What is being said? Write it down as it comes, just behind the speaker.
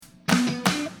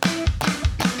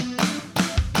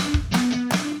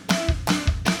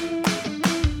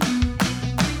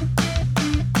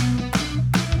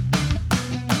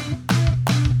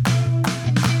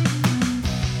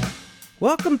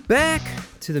Welcome back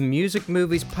to the Music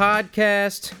Movies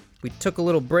Podcast. We took a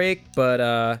little break,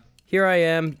 but here I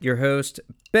am, your host,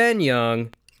 Ben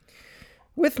Young,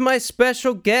 with my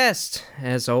special guest,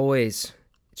 as always.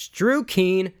 It's Drew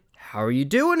Keane. How are you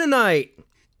doing tonight?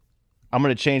 I'm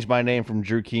going to change my name from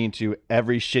Drew Keane to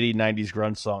every shitty 90s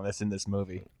grunge song that's in this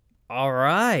movie. All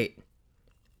right.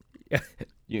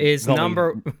 Is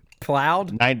number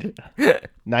plowed?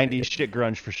 90s shit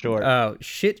grunge for short. Oh,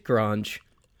 shit grunge.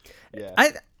 Yeah.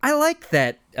 I like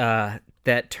that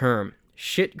that term,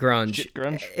 shit grunge. Shit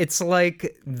grunge? It's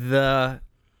like the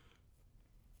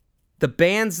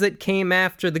bands that came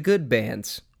after the good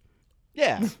bands.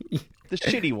 Yeah. The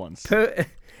shitty ones.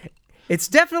 It's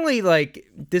definitely like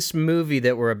this movie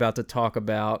that we're about to talk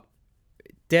about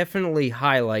definitely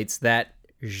highlights that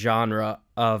genre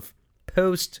of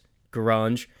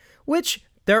post-grunge, which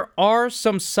there are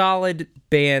some solid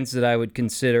bands that I would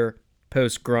consider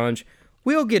post-grunge.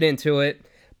 We'll get into it,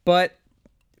 but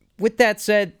with that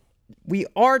said, we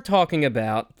are talking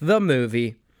about the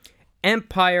movie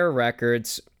Empire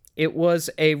Records. It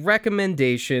was a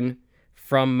recommendation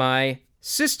from my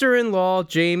sister-in-law,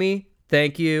 Jamie.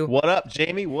 Thank you. What up,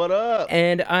 Jamie? What up?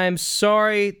 And I'm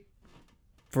sorry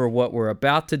for what we're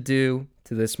about to do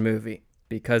to this movie,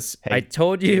 because Hey, I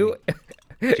told you...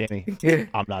 Jamie,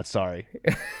 I'm not sorry.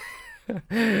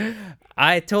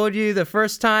 I told you the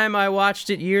first time I watched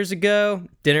it years ago,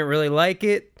 didn't really like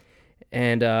it,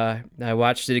 and I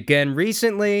watched it again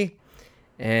recently,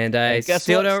 and I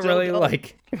still don't really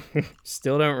like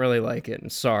it. I'm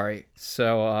sorry.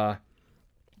 So,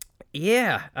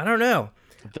 yeah, I don't know.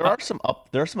 There are some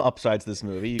upsides to this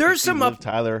movie. There's some Liv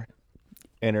Tyler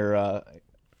in her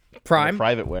Prime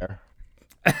private wear.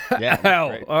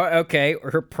 Yeah. Oh, okay.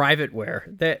 Or her private wear.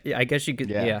 That I guess you could.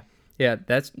 Yeah.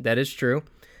 That is true.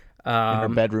 In her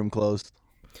bedroom clothes.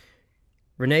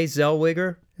 Renee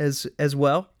Zellweger as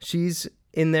well. She's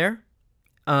in there.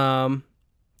 I mean,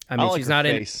 like she's her not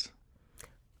face.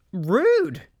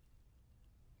 in.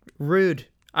 Rude.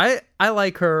 I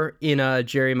like her in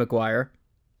Jerry Maguire.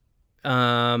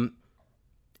 And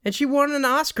she won an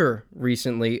Oscar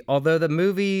recently, although the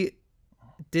movie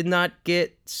did not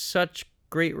get such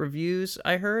great reviews,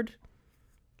 I heard.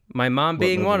 My mom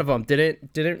being one of them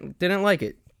didn't like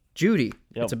it. Judy.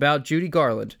 Yep. It's about Judy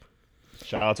Garland.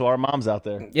 Shout out to our moms out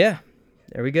there. Yeah.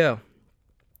 There we go.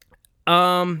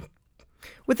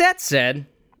 With that said,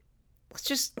 let's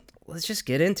just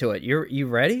get into it. You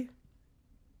ready?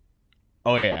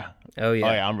 Oh yeah. Oh yeah.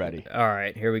 Oh yeah, I'm ready. All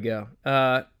right, here we go.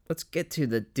 Let's get to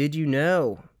the Did You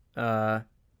Know?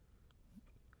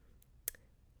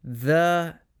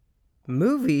 The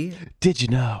movie Did you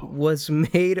know? was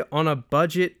made on a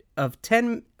budget of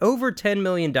over $10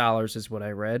 million is what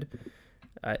I read.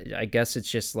 I guess it's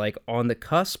just like on the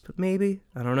cusp, maybe.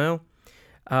 I don't know.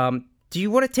 Do you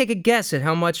want to take a guess at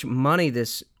how much money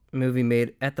this movie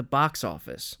made at the box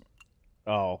office?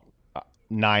 Oh,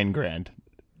 $9,000.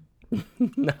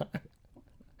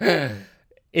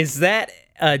 Is that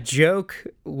a joke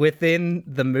within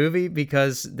the movie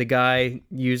because the guy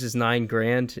uses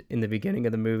 $9,000 in the beginning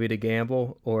of the movie to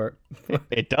gamble, or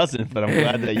It doesn't, but I'm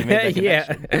glad that you made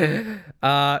that connection.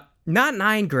 not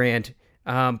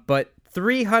 $9,000, but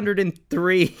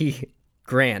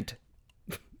 $303,000.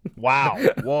 Wow.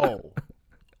 Whoa.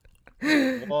 Whoa.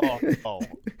 I thought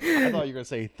you were going to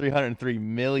say 303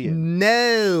 million.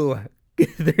 No,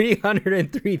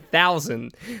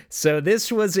 303,000. So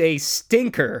this was a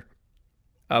stinker,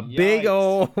 a big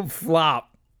old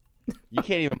flop. You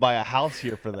can't even buy a house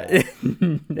here for that.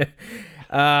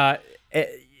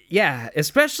 Yeah,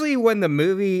 especially when the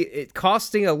movie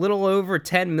costing a little over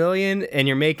 10 million and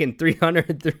you're making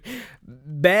 300.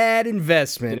 Bad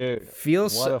investment. Dude,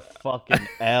 Feels what a fucking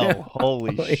L.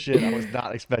 Holy shit, I was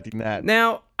not expecting that.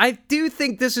 Now, I do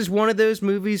think this is one of those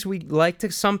movies we like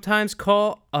to sometimes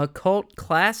call a cult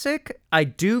classic. I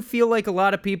do feel like a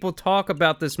lot of people talk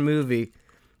about this movie,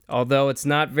 although it's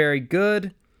not very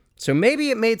good. So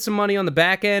maybe it made some money on the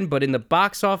back end, but in the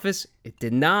box office, it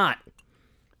did not.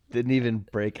 Didn't even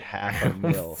break half a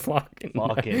mil. Fucking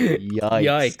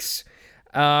yikes.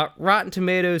 Rotten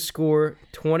Tomatoes score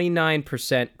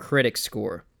 29%, critic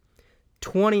score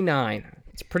 29.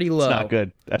 It's pretty low. It's not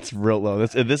good. That's real low.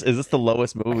 Is this the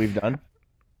lowest movie we've done?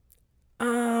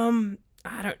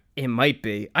 It might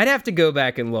be. I'd have to go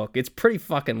back and look. It's pretty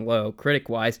fucking low,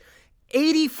 critic-wise.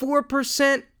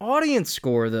 84% audience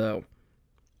score, though.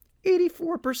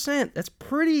 84%. That's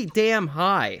pretty damn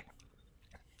high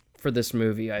for this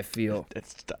movie, I feel.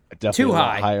 It's definitely Too a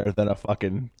lot high. higher than a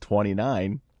fucking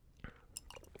 29.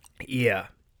 Yeah.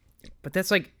 But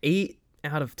that's like 8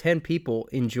 out of 10 people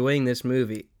enjoying this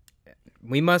movie.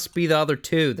 We must be the other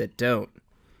 2 that don't.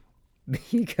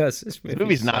 because this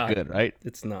movie's not sucked. good, right?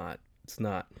 It's not. It's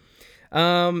not.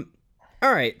 All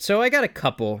right, so I got a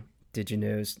couple Did You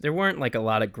Knows. There weren't like a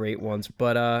lot of great ones,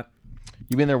 but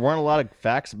You mean there weren't a lot of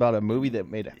facts about a movie that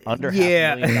made under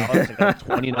Yeah. $500,000 and got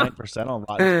 29% on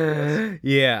Rotten Tomatoes?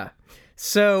 yeah.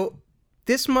 So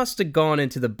this must have gone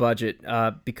into the budget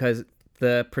because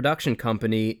the production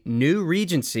company, New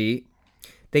Regency,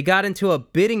 they got into a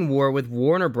bidding war with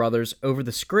Warner Brothers over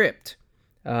the script.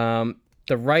 The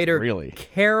writer, Really?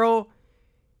 Carol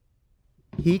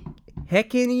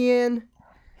Hekinian,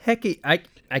 I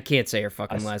can't say her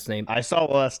fucking last name. I saw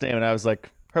the last name and I was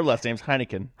like, her last name's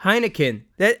Heineken. Heineken.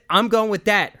 I'm going with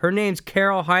that. Her name's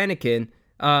Carol Heineken.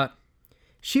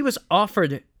 She was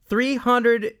offered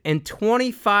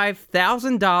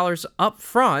 $325,000 up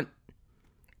front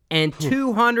and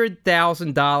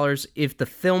 $200,000 if the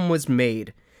film was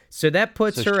made. So that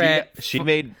puts her at she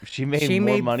made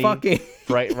more money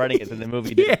writing it than the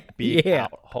movie did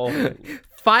out. Holy.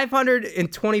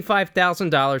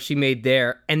 $525,000 she made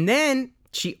there, and then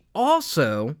she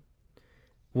also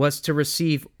was to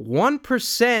receive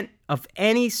 1% of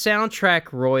any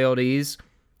soundtrack royalties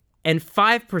and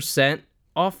 5%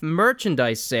 off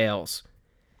merchandise sales.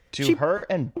 Her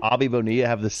and Bobby Bonilla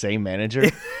have the same manager?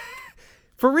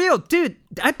 For real, dude,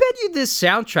 I bet you this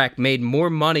soundtrack made more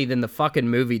money than the fucking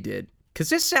movie did. Because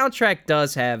this soundtrack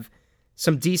does have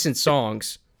some decent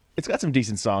songs. It's got some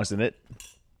decent songs in it.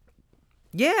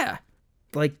 Yeah.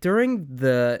 Like, during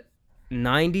the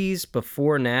 90s,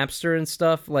 before Napster and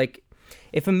stuff, like,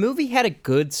 if a movie had a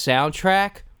good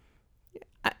soundtrack,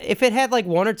 if it had, like,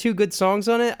 one or two good songs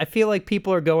on it, I feel like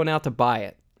people are going out to buy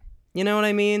it. You know what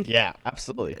I mean? Yeah,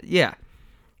 absolutely. Yeah.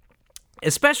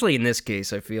 Especially in this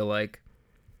case, I feel like.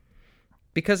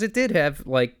 Because it did have,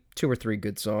 like, 2 or 3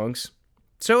 good songs.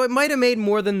 So it might have made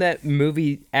more than that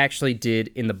movie actually did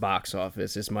in the box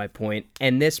office, is my point.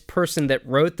 And this person that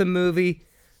wrote the movie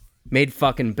made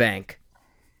fucking bank.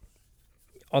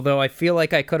 Although I feel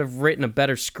like I could have written a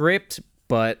better script,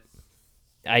 but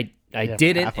I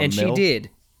didn't, and she did.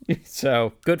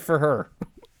 So, good for her.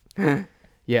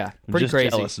 Yeah, pretty just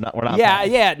crazy. Jealous. We're not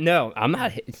No, I'm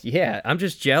not. Yeah, I'm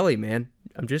just jelly, man.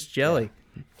 I'm just jelly.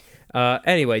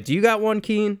 Anyway, do you got one,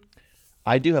 Keen?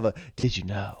 I do have a Did You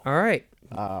Know? All right.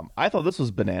 I thought this was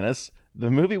bananas.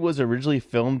 The movie was originally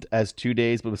filmed as 2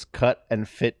 days, but was cut and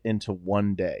fit into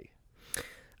 1 day.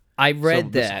 I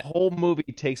read that. This whole movie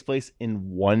takes place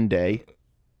in 1 day.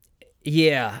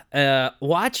 Yeah.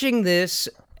 Watching this,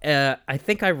 I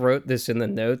think I wrote this in the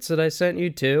notes that I sent you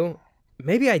too.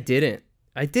 Maybe I didn't.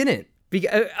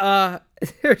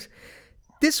 Because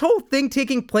this whole thing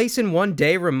taking place in 1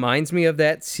 day reminds me of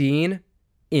that scene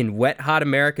in Wet Hot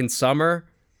American Summer.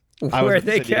 Where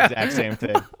they the exact same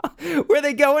thing. Where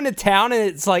they go into town and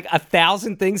it's like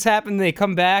 1,000 things happen. And they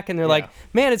come back and they're like,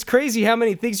 man, it's crazy how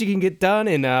many things you can get done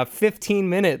in 15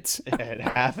 minutes. In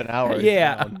half an hour.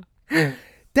 Yeah.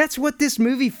 That's what this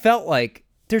movie felt like.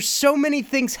 There's so many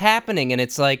things happening and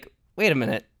it's like, wait a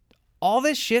minute. All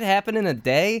this shit happened in a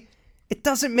day? It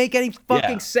doesn't make any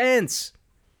fucking sense.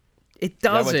 It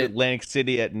doesn't. I went to Atlantic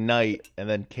City at night and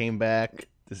then came back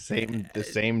the same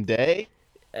day.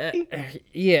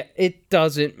 Yeah, it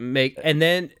doesn't make. And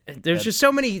then there's just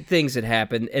so many things that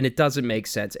happen, and it doesn't make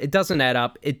sense. It doesn't add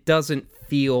up. It doesn't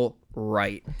feel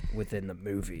right within the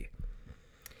movie.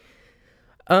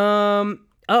 Oh,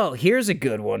 here's a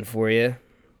good one for you.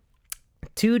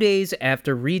 2 days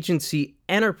after Regency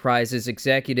Enterprises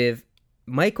executive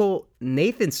Michael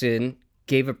Nathanson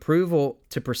gave approval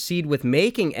to proceed with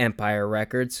making Empire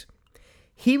Records,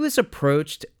 he was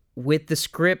approached with the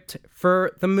script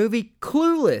for the movie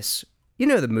Clueless. You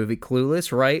know the movie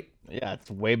Clueless, right? Yeah,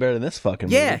 it's way better than this fucking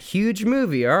movie. Yeah, huge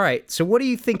movie. All right. So what do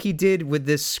you think he did with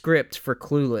this script for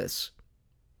Clueless?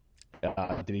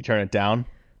 Did he turn it down?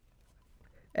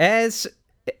 As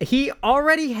he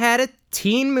already had a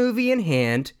teen movie in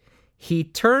hand, he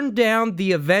turned down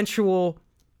the eventual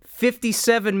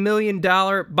 $57 million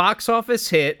box office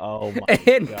hit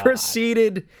and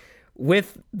proceeded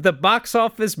with the box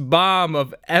office bomb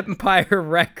of Empire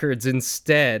Records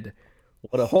instead.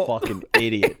 What a fucking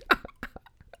idiot.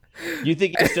 You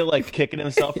think he's still like kicking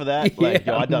himself for that? Like,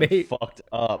 Yeah, yo, I done fucked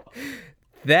up.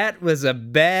 That was a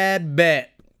bad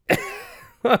bet.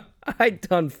 I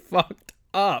done fucked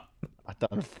up.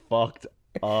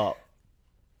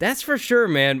 That's for sure,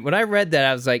 man. When I read that,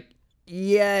 I was like,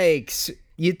 yikes.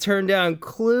 You turned down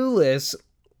Clueless,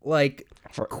 like...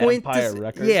 For Empire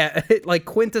Records? Yeah, like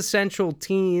quintessential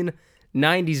teen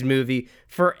 90s movie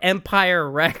for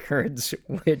Empire Records,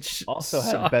 which also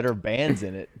sucked. had better bands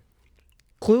in it.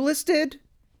 Clueless did?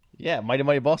 Yeah, Mighty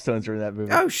Mighty Bosstones are in that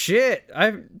movie. Oh shit!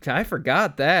 I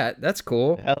forgot that. That's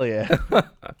cool. Hell yeah.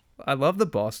 I love the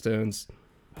Bosstones.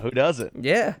 Who doesn't?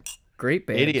 Yeah, great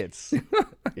band. Idiots.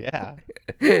 Yeah.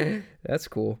 That's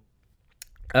cool.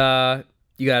 You got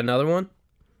another one?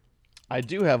 I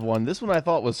do have one. This one I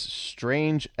thought was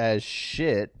strange as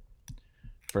shit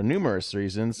for numerous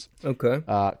reasons. Okay.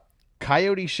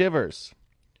 Coyote Shivers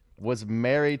was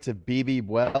married to BB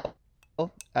Well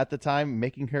at the time,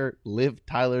 making her Liv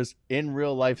Tyler's in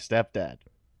real life stepdad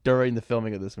during the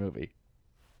filming of this movie.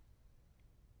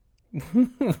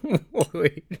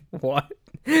 Wait, what?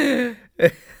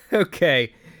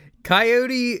 Okay.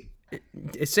 Coyote,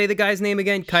 say the guy's name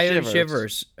again. Coyote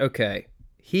Shivers. Okay.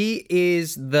 He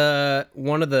is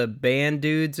one of the band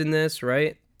dudes in this,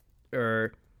 right?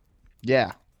 Or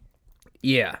Yeah.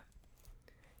 yeah.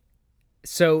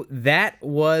 So that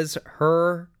was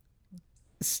her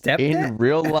stepdad? In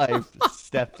real life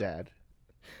stepdad.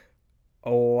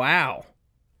 Oh, wow.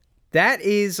 That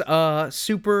is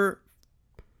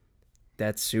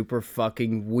that's super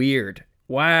fucking weird.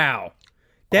 Wow.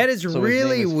 That is So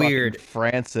really his name is weird. fucking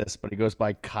Francis, but he goes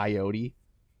by Coyote.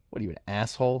 What are you, an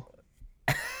asshole?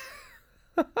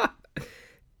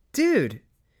 Dude.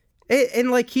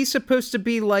 And like he's supposed to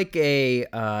be like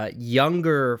a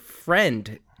younger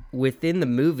friend within the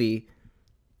movie.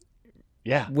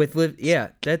 Yeah. With Liv. Yeah,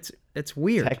 that's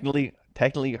weird.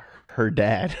 Technically her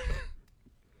dad.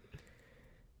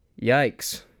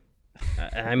 Yikes.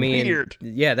 I mean, weird.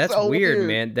 Yeah, that's So weird, weird,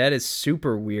 man. That is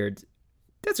super weird.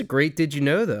 That's a great Did You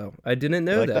Know, though. I didn't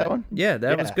know like that one? Yeah,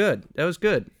 that was good. That was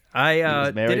good. I He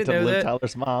was married didn't to know Liv that.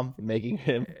 Tyler's mom, making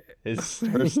him her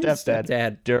stepdad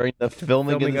Stepdad. during the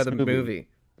filming of the this movie.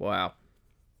 Wow.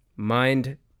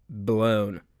 Mind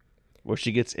blown. where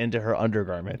she gets into her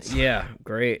undergarments. Yeah,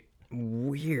 great.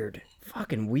 Weird.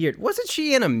 Fucking weird. Wasn't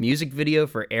she in a music video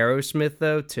for Aerosmith,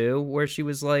 though, too? Where she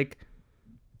was, like,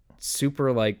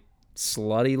 super, like,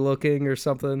 slutty looking or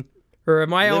something? Or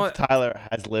am I Liv Tyler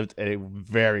has lived a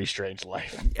very strange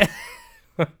life.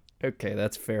 Okay,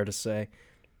 that's fair to say.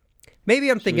 Maybe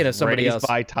I'm thinking of somebody raised else.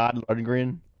 by Todd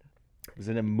Lundgren. Was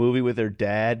in a movie with her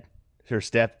dad, her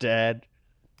stepdad.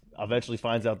 Eventually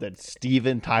finds out that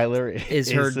Steven Tyler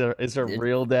is her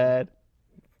real dad.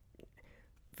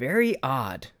 Very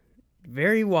odd.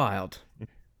 Very wild.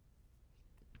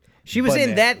 She was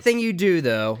in Bananas. That Thing You Do,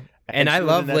 though. And I she was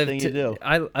love in That Liv. Thing You Do.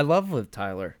 I love Liv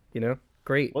Tyler. You know,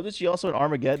 great. Wasn't she also in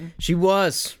Armageddon? She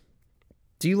was.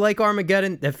 Do you like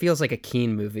Armageddon? That feels like a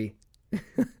Keen movie.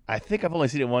 I think I've only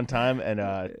seen it one time,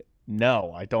 and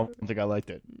no, I don't think I liked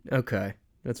it. Okay,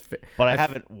 that's fair. But I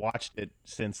haven't watched it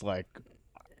since like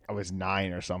I was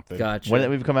 9 or something. Gotcha. When did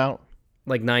that movie come out?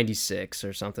 Like 96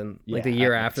 or something. Like the Yeah,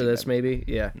 year I haven't after seen this, that. maybe.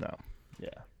 Yeah. No. Yeah.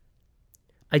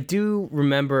 I do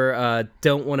remember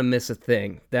Don't Want to Miss a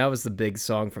Thing. That was the big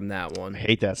song from that one. I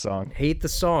hate that song. Hate the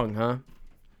song, huh?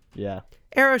 Yeah.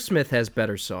 Aerosmith has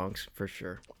better songs, for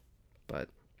sure. But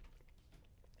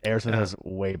Aerosmith has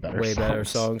way better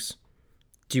songs.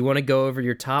 Do you want to go over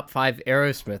your top 5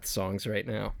 Aerosmith songs right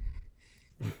now?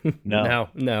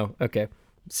 No. Okay.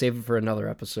 Save it for another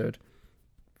episode.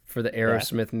 For the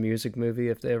Aerosmith music movie,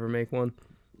 if they ever make one.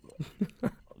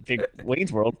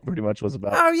 Wayne's World pretty much was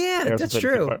about. Oh, yeah, Aerosmith that's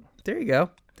true. There you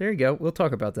go. We'll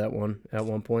talk about that one at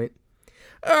one point.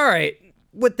 All right.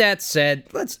 With that said,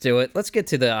 let's do it. Let's get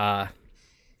to the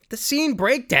scene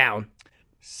breakdown.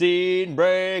 Scene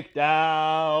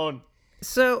breakdown.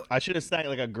 So I should have sang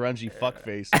like a grungy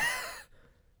fuckface.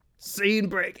 scene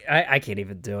break. I can't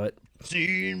even do it.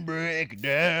 Scene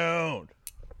breakdown.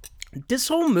 This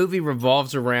whole movie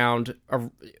revolves around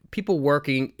people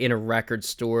working in a record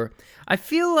store. I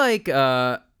feel like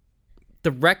the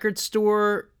record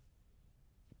store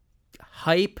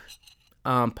hype,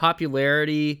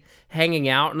 popularity, hanging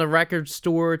out in the record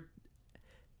store,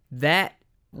 that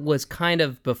was kind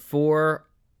of before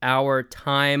our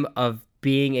time of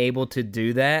being able to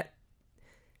do that,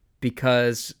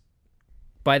 because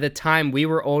by the time we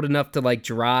were old enough to like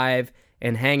drive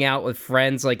and hang out with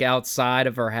friends like outside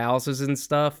of our houses and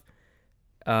stuff,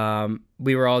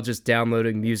 we were all just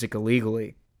downloading music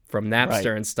illegally from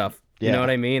Napster and stuff. You know what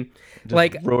I mean? Just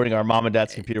like ruining our mom and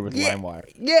dad's computer with LimeWire.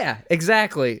 Yeah,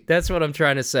 exactly. That's what I'm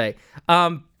trying to say.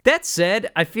 That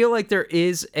said, I feel like there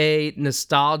is a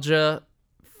nostalgia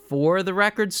for the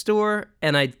record store,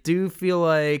 and I do feel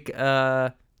like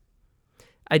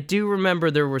I do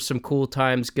remember there were some cool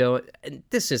times going.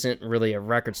 This isn't really a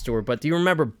record store, but do you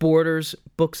remember Borders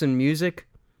Books and Music?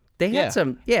 They had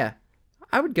some. Yeah,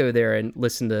 I would go there and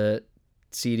listen to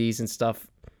CDs and stuff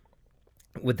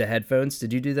with the headphones.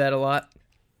 Did you do that a lot?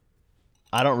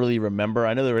 I don't really remember.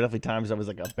 I know there were definitely times I was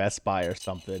like a Best Buy or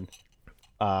something.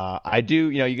 I do.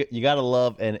 You gotta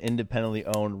love an independently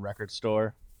owned record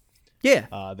store.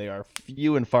 Yeah, They are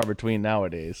few and far between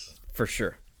nowadays. for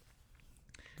sure.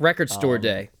 Record store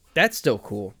day. That's still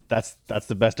cool. That's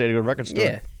the best day to go to a record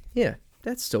store. Yeah,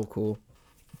 that's still cool.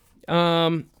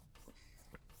 But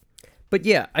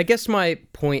yeah, I guess my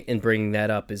point in bringing that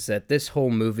up is that this whole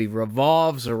movie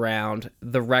revolves around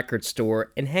the record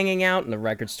store and hanging out in the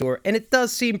record store, and it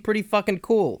does seem pretty fucking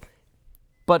cool.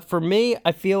 But for me,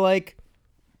 I feel like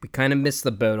we kind of missed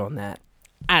the boat on that.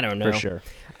 I don't know. For sure.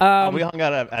 We hung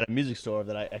out at a music store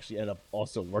that I actually ended up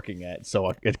also working at, so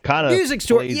it kind of Music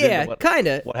store, yeah, kind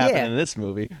of. What happened in this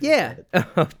movie? Yeah,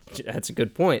 that's a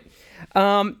good point.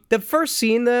 The first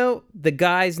scene, though, the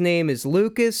guy's name is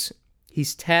Lucas.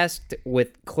 He's tasked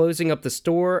with closing up the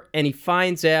store, and he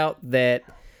finds out that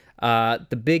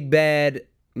the big bad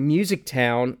music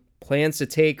town plans to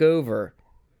take over.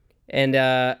 And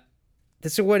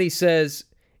this is what he says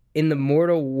in the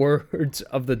mortal words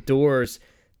of the Doors: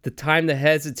 "The time to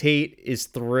hesitate is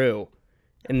through."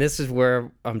 And this is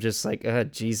where I'm just like,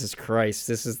 Jesus Christ,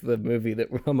 this is the movie that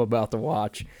I'm about to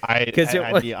watch. I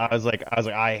was like,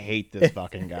 I hate this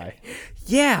fucking guy.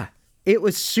 Yeah, it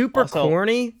was super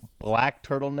corny. Black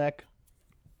turtleneck.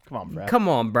 Come on, bruh.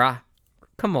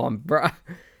 Come on, bruh.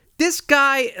 This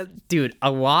guy, dude, a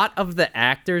lot of the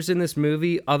actors in this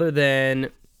movie, other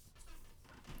than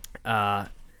the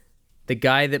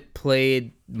guy that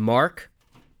played Mark,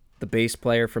 the bass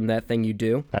player from That Thing You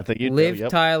Do, Liv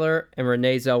Tyler and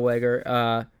Renee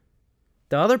Zellweger.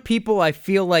 The other people, I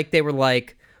feel like they were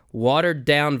like watered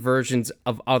down versions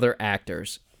of other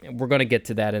actors. We're going to get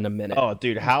to that in a minute. Oh,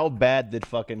 dude, how bad did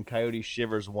fucking Coyote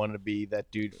Shivers want to be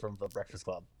that dude from The Breakfast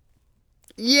Club?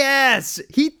 Yes,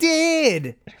 he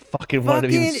did. Fucking wanted to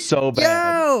be him so bad.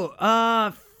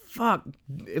 Yo, fuck.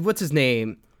 What's his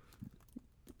name?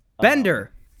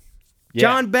 Bender. Yeah.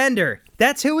 John Bender.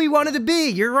 That's who he wanted to be.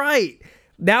 You're right.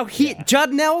 Now,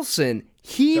 Judd Nelson,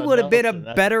 he would have been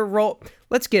a better role.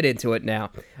 Let's get into it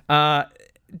now.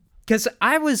 Because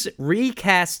I was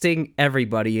recasting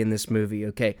everybody in this movie,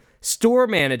 okay? Store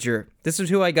manager. This is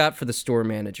who I got for the store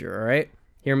manager, all right?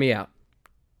 Hear me out.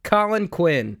 Colin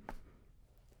Quinn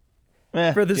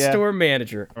for the store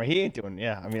manager. I mean, he ain't doing,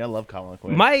 I mean, I love Colin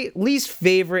Quinn. My least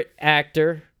favorite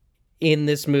actor in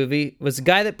this movie was the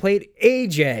guy that played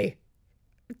AJ.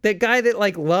 That guy that,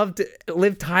 like, loved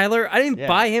Liv Tyler. I didn't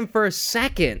buy him for a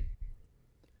second.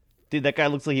 Dude, that guy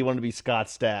looks like he wanted to be Scott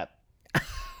Stapp.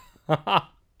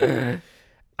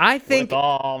 I think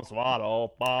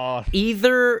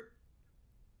either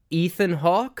Ethan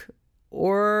Hawke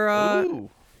or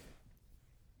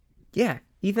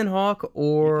Ethan Hawke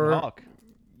or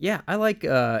I like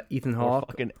Ethan Hawke. Or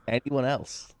fucking anyone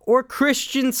else. Or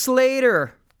Christian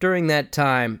Slater during that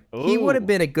time. Ooh. He would have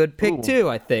been a good pick too,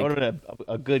 I think. That would have been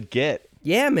a good get.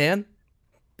 Yeah, man.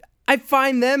 I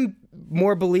find them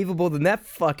more believable than that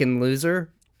fucking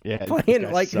loser. Yeah,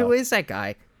 playing like who is that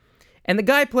guy? And the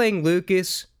guy playing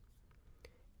Lucas,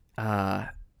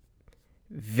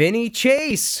 Vinny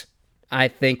Chase, I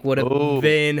think would have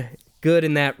been good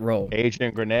in that role.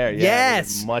 Agent Grenier,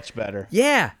 yes, much better.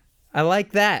 Yeah, I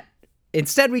like that.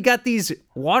 Instead, we got these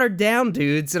watered down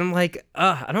dudes, and I'm like,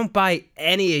 I don't buy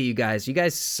any of you guys. You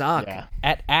guys suck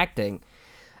at acting.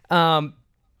 But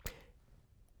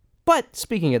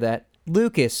speaking of that,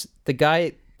 Lucas, the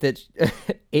guy that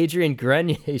Adrian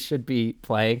Grenier should be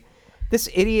playing, this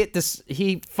idiot,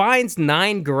 he finds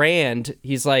 $9,000.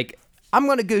 He's like, I'm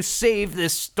going to go save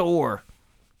this store.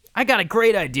 I got a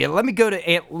great idea. Let me go to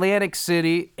Atlantic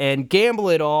City and gamble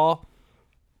it all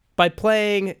by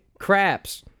playing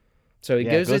craps. So he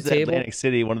goes to the table. Atlantic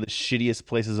City, one of the shittiest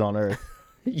places on earth.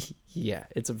 Yeah,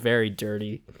 it's a very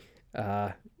dirty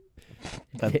that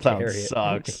town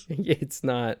sucks. It's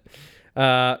not.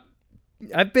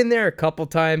 I've been there a couple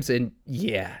times, and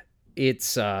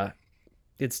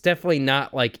it's definitely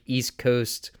not like East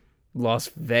Coast Las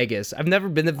Vegas. I've never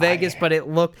been to Vegas, but it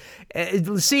looked,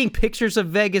 seeing pictures of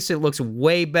Vegas, it looks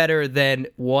way better than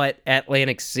what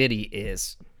Atlantic City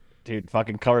is. Dude,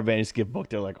 fucking cover band used to get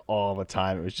booked there like all the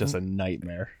time. It was just a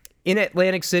nightmare. In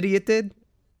Atlantic City, it did?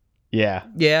 Yeah.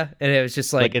 Yeah, and it was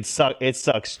just like it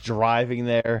sucks driving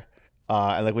there.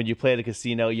 And like when you play at a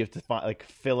casino, you have to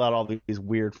fill out all these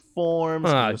weird forms.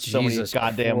 There's so many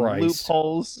goddamn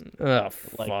loopholes. Oh,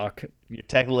 fuck. You're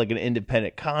technically like an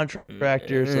independent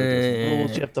contractor, so there's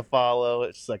rules you have to follow.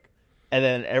 It's like, and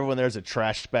then everyone there's a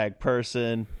trash bag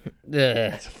person.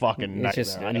 It's a fucking nightmare. It's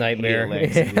just a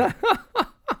nightmare.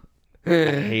 I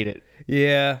hate it.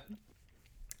 Yeah,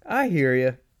 I hear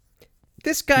you.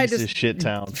 This guy piece of shit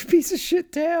town. Piece of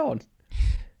shit town.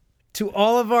 To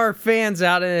all of our fans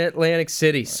out in Atlantic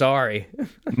City, sorry.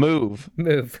 Move.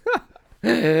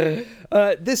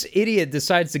 This idiot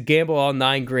decides to gamble all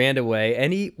 $9,000 away,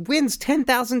 and he wins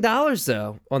 $10,000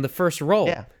 though on the first roll.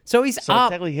 Yeah. So he's up.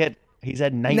 Technically, he's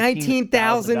had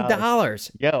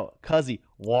 $19,000. Yo, cuzzy,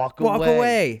 walk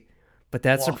away. But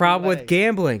that's the problem with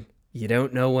gambling. You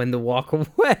don't know when to walk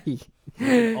away.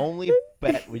 Only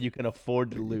bet when you can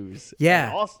afford to lose.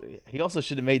 Yeah. He also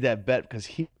should have made that bet because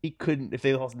he couldn't. If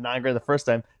they lost $9,000 the first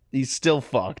time, he's still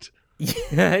fucked.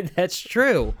 Yeah, that's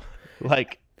true.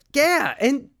 Yeah,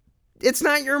 and it's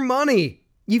not your money.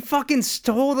 You fucking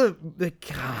stole the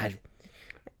God.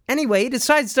 Anyway, he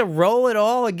decides to roll it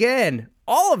all again.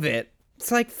 All of it.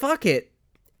 It's like, fuck it.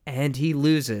 And he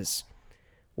loses.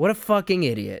 What a fucking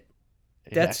idiot.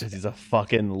 That's because he's a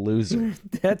fucking loser.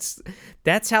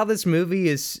 That's how this movie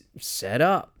is set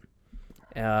up.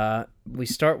 We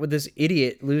start with this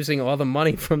idiot losing all the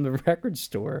money from the record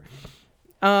store.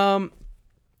 The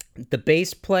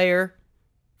bass player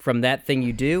from That Thing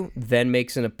You Do then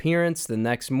makes an appearance the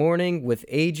next morning with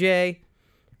AJ.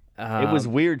 It was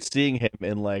weird seeing him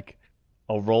in like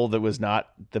a role that was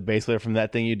not the bass player from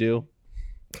That Thing You Do.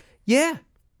 Yeah.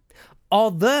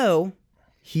 Although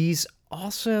he's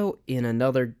also in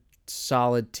another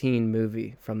solid teen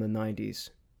movie from the 90s.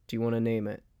 Do you want to name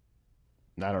it?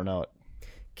 I don't know it.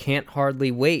 Can't Hardly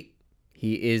Wait.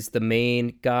 He is the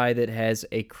main guy that has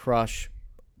a crush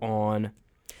on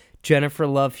Jennifer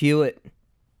Love Hewitt.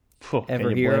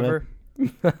 Ever hear of her?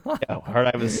 Yeah, I heard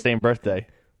I have the same birthday.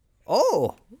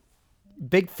 Oh,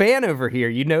 big fan over here.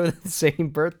 You know the same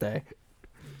birthday.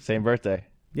 Same birthday.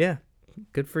 Yeah,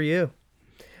 good for you.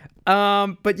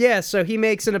 But yeah, so he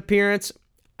makes an appearance.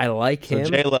 I like him.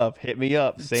 So J-Love, hit me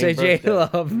up. Same Say birthday.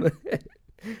 J-Love.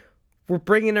 We're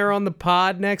bringing her on the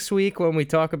pod next week when we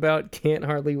talk about Can't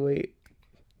Hardly Wait.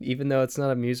 Even though it's not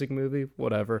a music movie,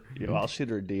 whatever. Yo, I'll shoot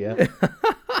her a DM.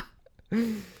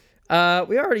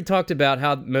 We already talked about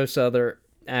how most other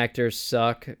actors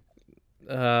suck.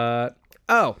 So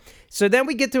then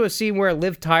we get to a scene where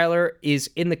Liv Tyler is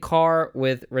in the car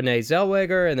with Renee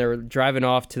Zellweger, and they're driving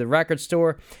off to the record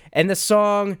store, and the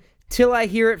song Till I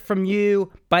Hear It From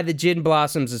You by the Gin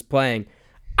Blossoms is playing.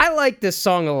 I like this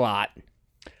song a lot.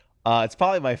 It's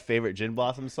probably my favorite Gin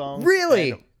Blossom song.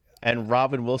 Really? And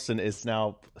Robin Wilson is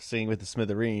now singing with the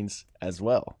Smithereens as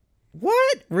well.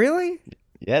 What? Really?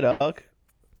 Yeah, dog.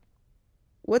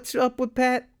 What's up with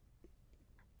Pat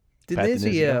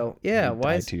DiNizio? Yeah,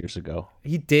 why died 2 years ago.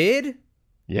 He did?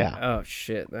 Yeah. Oh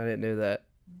shit, I didn't know that.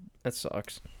 That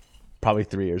sucks. Probably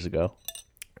 3 years ago.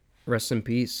 Rest in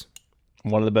peace.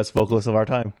 One of the best vocalists of our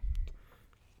time.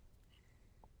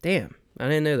 Damn, I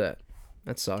didn't know that.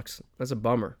 That sucks. That's a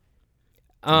bummer.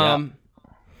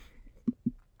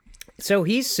 So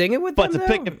he's singing with them, to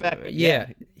pick it back, yeah,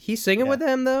 he's singing with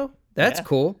them though. That's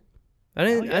cool. I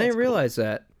didn't realize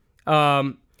that.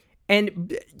 And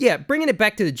yeah, bringing it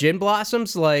back to the Gin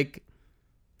Blossoms, like,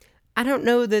 I don't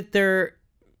know that they're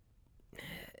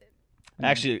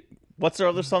actually. What's their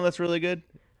other song that's really good?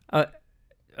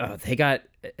 They got.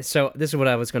 So this is what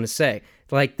I was going to say.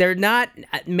 Like, they're not.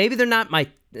 Maybe they're not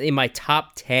in my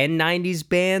top 10 '90s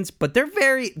bands, but they're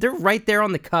right there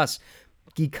on the cusp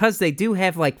because they do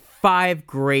have like 5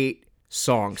 great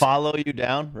songs. Follow You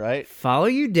Down, right? Follow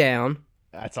You Down.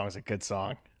 That song's a good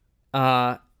song.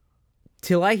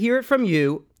 Till I Hear It From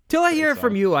You. Till I Hear It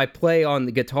From You, I play on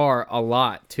the guitar a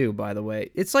lot too, by the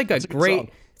way. It's like it's a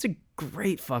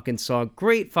great fucking song.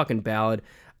 Great fucking ballad.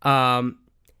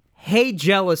 Hey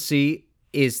Jealousy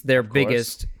is their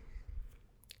biggest.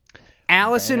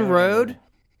 Allison Road.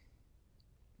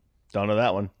 Don't know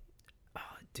that one. Oh,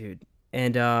 dude.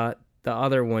 And the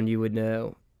other one you would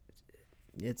know.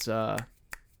 It's Found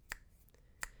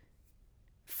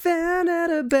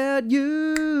Out About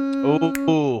You.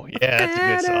 Ooh, yeah,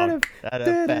 that's a good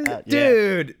song.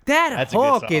 Dude, that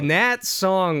hook in that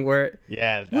song where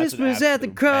Whispers at the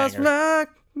Crossrock,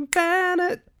 found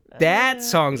it. That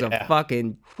song's a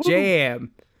fucking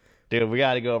jam. Dude, we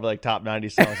got to go over like top 90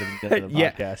 songs at the end of the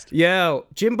podcast. Yo,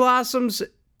 Gin Blossoms,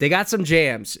 they got some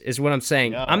jams, is what I'm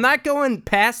saying. Yo. I'm not going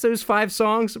past those 5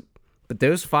 songs, but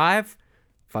those 5,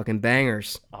 fucking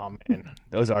bangers. Oh, man.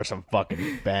 Those are some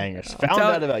fucking bangers. Found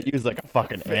Out About You is like a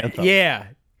fucking anthem. Yeah.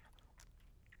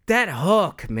 That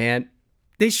hook, man.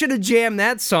 They should have jammed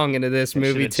that song into this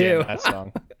movie, too. That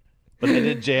song. But they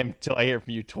did jam Till I Hear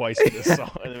From You twice in this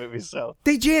song in the movie, so.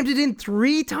 They jammed it in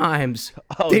 3 times.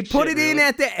 Oh, they put it in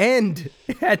at the end,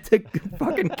 at the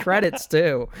fucking credits,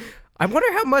 too. I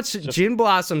wonder how much Gin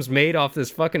Blossoms made off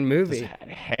this fucking movie.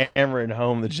 Hammering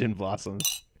home the Gin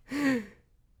Blossoms.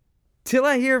 Till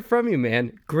I Hear From You,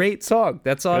 man. Great song.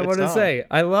 That's all I want to say.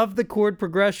 I love the chord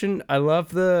progression. I love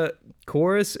the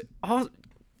chorus. Oh,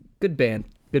 good band.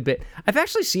 Good band. I've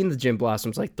actually seen the Gin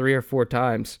Blossoms like 3 or 4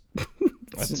 times.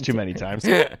 That's too many times.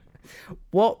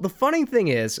 Well, the funny thing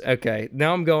is, okay,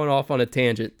 now I'm going off on a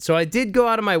tangent. So I did go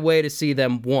out of my way to see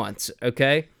them once,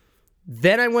 okay?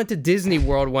 Then I went to Disney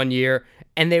World one year,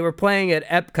 and they were playing at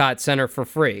Epcot Center for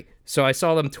free. So I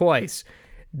saw them twice.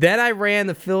 Then I ran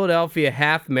the Philadelphia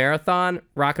half marathon,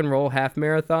 rock and roll half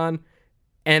marathon,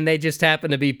 and they just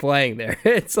happened to be playing there.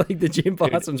 It's like the Gin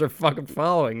Blossoms are fucking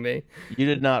following me. You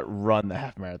did not run the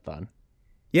half marathon.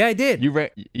 Yeah, I did.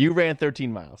 You ran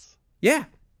 13 miles. Yeah.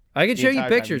 I can show you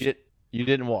pictures. You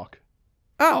didn't walk.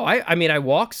 Oh, I mean, I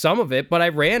walked some of it, but I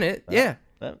ran it. Yeah.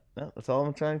 That's all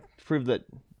I'm trying to prove. That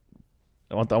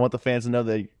I want the fans to know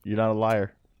that you're not a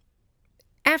liar.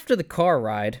 After the car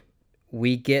ride,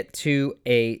 we get to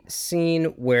a scene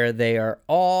where they are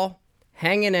all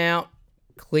hanging out,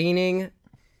 cleaning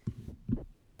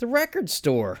the record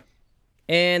store.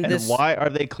 And why are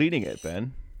they cleaning it,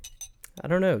 Ben? I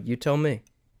don't know. You tell me.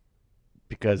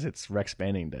 Because it's Rex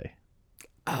Manning Day.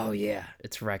 Oh, yeah.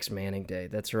 It's Rex Manning Day.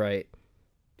 That's right.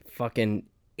 Fucking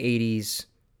 80s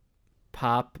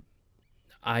pop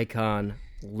icon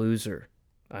loser,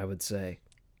 I would say.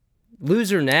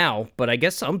 Loser now, but I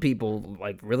guess some people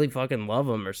like really fucking love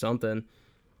him or something.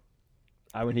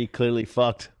 I mean, he clearly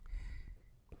fucked.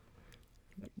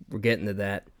 We're getting to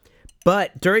that.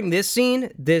 But during this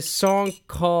scene, this song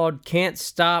called Can't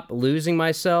Stop Losing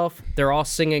Myself, they're all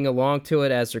singing along to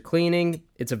it as they're cleaning.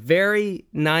 It's a very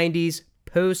 90s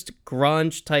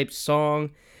post-grunge type song.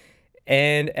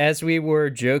 And as we were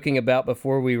joking about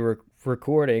before we were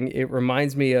recording, it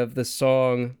reminds me of the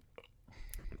song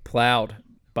Plowed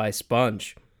by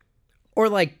Sponge. Or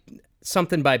like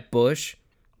something by Bush.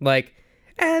 Like,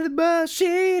 and the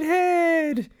machine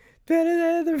head.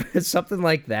 Something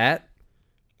like that.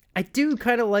 I do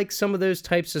kind of like some of those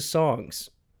types of songs.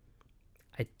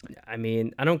 I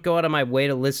mean, I don't go out of my way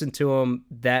to listen to them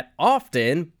that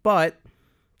often, but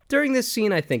during this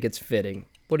scene, I think it's fitting.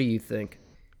 What do you think?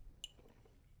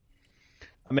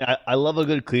 I mean, I love a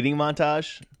good cleaning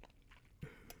montage,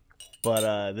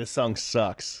 but this song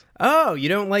sucks. Oh, you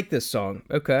don't like this song.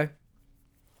 Okay.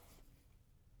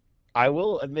 I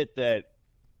will admit that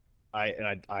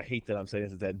I hate that I'm saying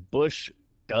this, that Bush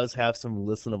does have some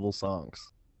listenable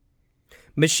songs.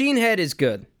 Machine Head is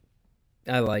good.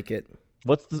 I like it.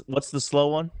 What's the slow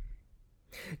one?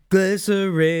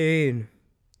 Glycerine.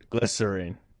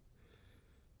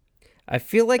 I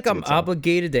feel like I'm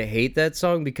obligated to hate that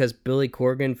song because Billy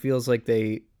Corgan feels like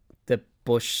that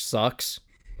Bush sucks,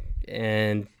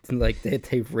 and like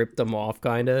they ripped him off,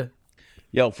 kind of.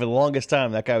 Yo, for the longest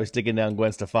time, that guy was digging down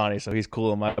Gwen Stefani, so he's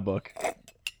cool in my book.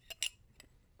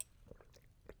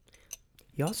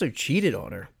 He also cheated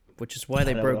on her, which is why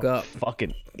they broke up.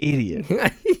 Fucking idiot.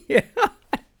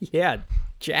 Yeah,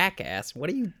 jackass. What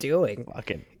are you doing?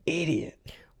 Fucking idiot.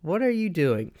 What are you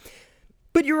doing?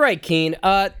 But you're right, Keen.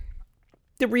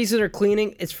 The reason they're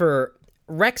cleaning is for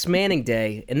Rex Manning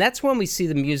Day, and that's when we see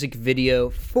the music video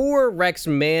for Rex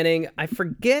Manning. I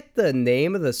forget the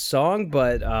name of the song,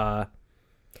 but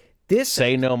this...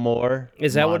 Say No More.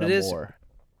 Is that what it is?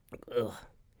 Ugh.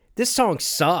 This song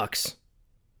sucks.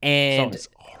 And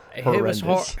it was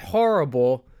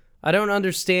horrible. I don't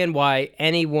understand why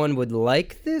anyone would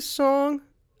like this song.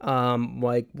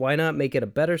 Like, why not make it a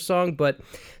better song? But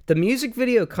the music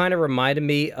video kind of reminded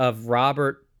me of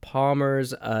Robert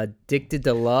Palmer's Addicted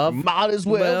to Love. Might as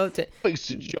well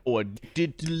face it, you're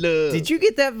addicted to love. Did you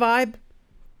get that vibe,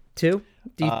 too?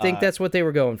 Do you think that's what they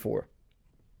were going for?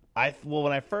 Well,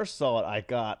 when I first saw it, I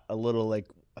got a little, I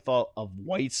thought of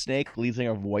Whitesnake, lead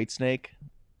singer of Whitesnake.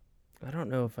 I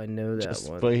don't know if I know that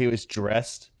one. But he was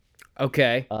dressed.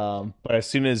 Okay. But as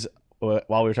soon as, while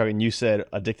we were talking, you said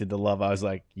Addicted to Love, I was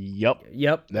like, yep.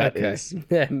 That makes sense.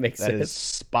 That is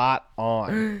spot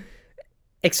on.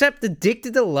 Except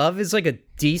Addicted to Love is like a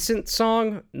decent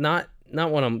song. Not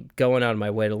one I'm going out of my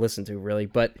way to listen to, really.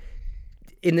 But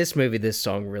in this movie, this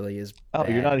song really is bad.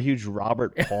 You're not a huge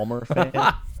Robert Palmer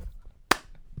fan?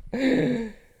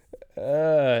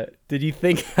 Did you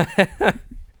think...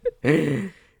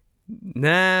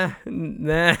 Nah.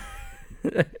 Might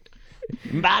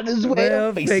as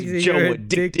well face it, you're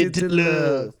addicted to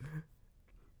love.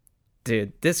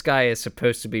 Dude, this guy is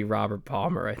supposed to be Robert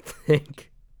Palmer, I think.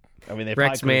 I mean, they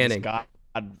Rex Manning got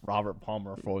Robert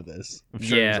Palmer for this. I'm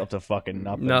sure he's up to fucking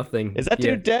nothing. Is that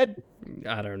dude dead?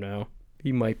 I don't know.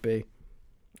 He might be.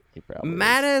 He probably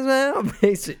might as well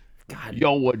face it. God,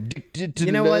 you're addicted to love.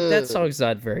 You know what? That song's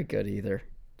not very good either.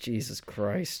 Jesus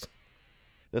Christ.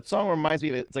 That song reminds me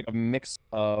of it's like a mix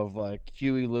of like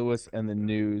Huey Lewis and the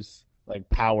News, like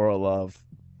Power of Love.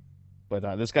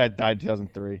 But this guy died in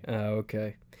 2003. Oh,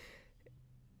 okay.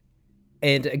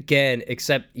 And again,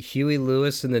 except Huey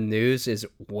Lewis in the News is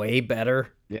way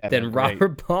better Yeah, they're than great.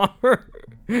 Robert Palmer.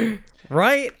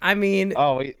 Right? I mean,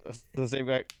 Oh, wait, the same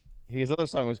guy. His other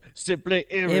song was Simply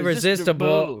Irresistible.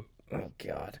 Irresistible. Oh,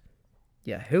 God.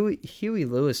 Yeah, Huey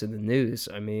Lewis in the News.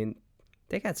 I mean,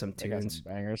 they got some They got tunes.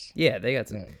 some bangers. Yeah, they got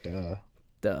some. Yeah, duh.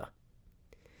 Duh.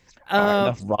 All right,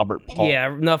 enough Robert Paul.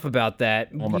 Yeah, enough about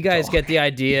that. Palmer You guys talk. get the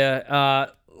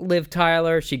idea. Liv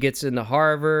Tyler, she gets into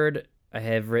Harvard. I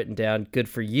have written down good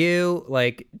for you.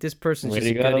 Like, this person's Way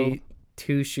just to go. goody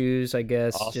two shoes, I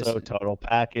guess. Also, total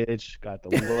package. Got the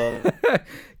look.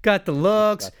 Got the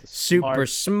looks, Got the super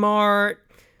smart.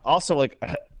 Also, like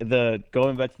the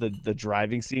going back to the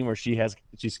driving scene where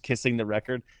she's kissing the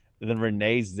record, and then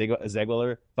Renee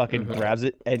Zegler fucking grabs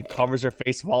it and covers her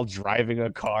face while driving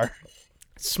a car.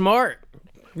 Smart.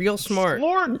 Real smart.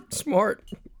 Smart.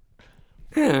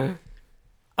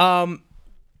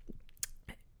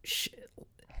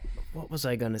 What was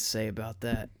I gonna say about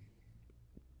that?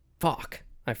 Fuck,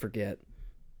 I forget.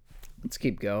 Let's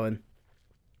keep going.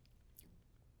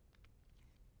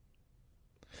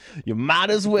 You might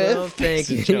as well. Well, thank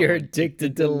you. You're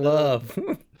addicted to love.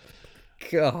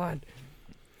 God.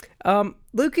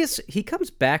 Lucas, he comes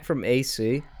back from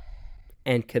AC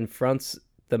and confronts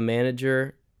the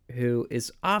manager, who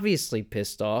is obviously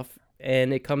pissed off,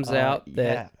 and it comes out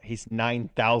that he's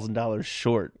 $9,000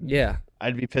 short. yeah.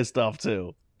 I'd be pissed off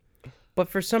too. But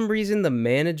for some reason, the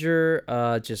manager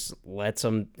just lets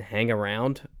him hang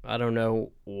around. I don't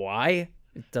know why.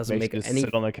 It doesn't make any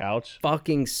sit on the couch.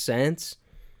 fucking sense.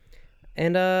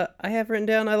 And I have written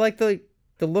down, I like the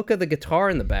look of the guitar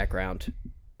in the background.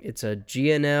 It's a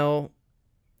GNL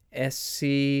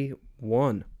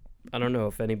SC1. I don't know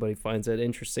if anybody finds that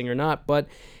interesting or not, but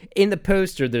in the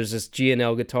poster, there's this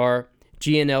GNL guitar.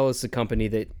 GNL is the company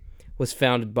that was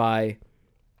founded by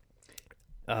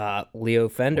Leo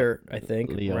Fender, I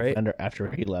think. Leo right? Fender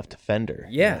after he left Fender.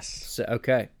 Yes. So,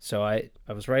 okay. So I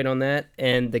was right on that,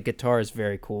 and the guitar is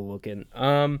very cool looking.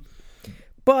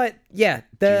 But yeah,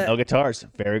 GNL guitars,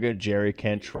 very good. Jerry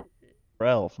Cantrell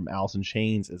from Alice in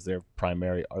Chains is their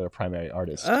primary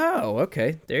artist. Oh,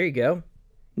 okay. There you go.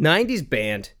 90s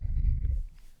band.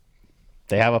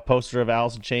 They have a poster of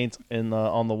Alice in Chains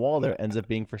on the wall there. Ends up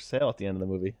being for sale at the end of the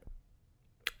movie.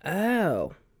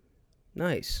 Oh,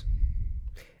 nice.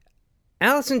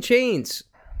 Alice in Chains.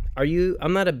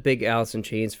 I'm not a big Alice in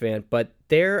Chains fan, but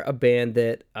they're a band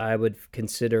that I would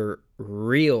consider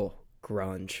real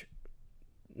grunge,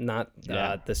 not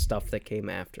the stuff that came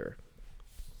after.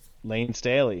 Lane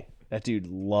Staley, that dude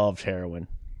loved heroin.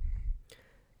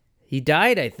 He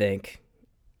died, I think.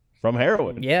 From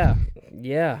heroin. Yeah.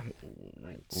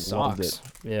 Loved Sucks. it.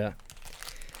 Yeah.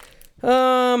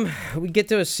 We get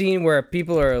to a scene where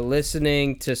people are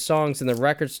listening to songs in the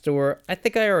record store. I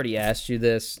think I already asked you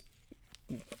this,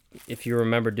 if you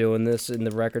remember doing this in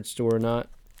the record store or not.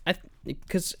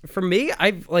 Because for me,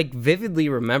 I vividly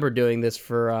remember doing this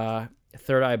for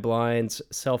Third Eye Blind's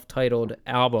self-titled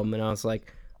album, and I was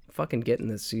like, I'm fucking getting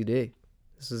this CD.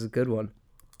 This is a good one.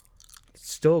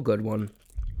 It's still a good one.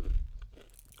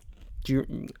 You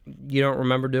don't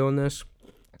remember doing this?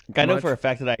 I know for a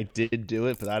fact that I did do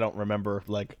it, but I don't remember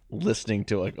listening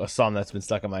to a song that's been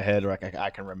stuck in my head or I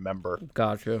can remember.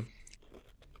 Gotcha.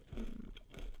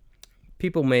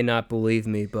 People may not believe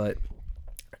me, but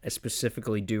I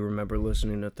specifically do remember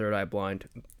listening to Third Eye Blind,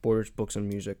 Borders, Books, and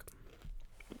Music,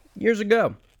 years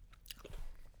ago.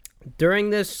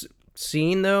 During this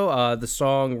scene, though, the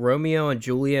song Romeo and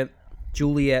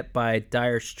Juliet by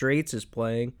Dire Straits is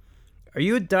playing. Are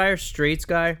you a Dire Straits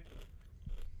guy?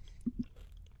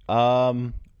 I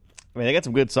mean, they got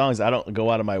some good songs. I don't go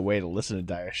out of my way to listen to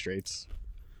Dire Straits.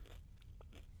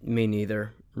 Me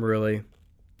neither, really.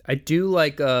 I do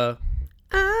like I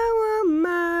want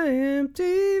my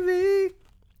MTV.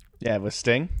 Yeah, with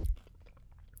Sting.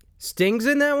 Sting's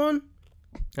in that one?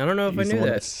 I don't know if He's I the knew one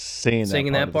that. that's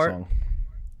singing that part? of the song.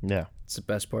 Yeah. It's the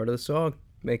best part of the song.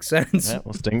 Makes sense. Yeah,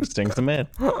 well, Sting's the man.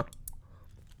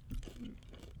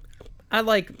 I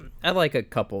like a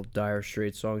couple Dire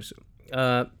Straits songs.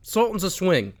 Sultans of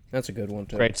Swing. That's a good one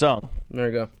too. Great song. There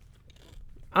you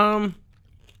go.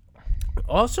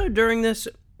 Also during this,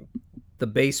 the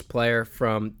bass player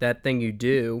from That Thing You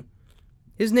Do,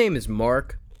 his name is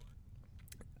Mark.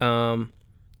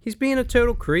 He's being a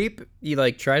total creep. He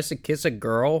tries to kiss a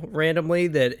girl randomly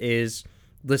that is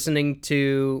listening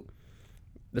to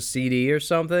the CD or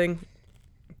something.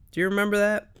 Do you remember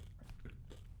that?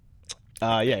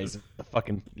 Yeah, he's a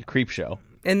fucking creep show.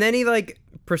 And then he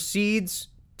proceeds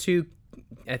to,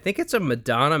 I think it's a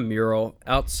Madonna mural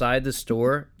outside the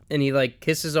store, and he like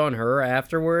kisses on her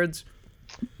afterwards.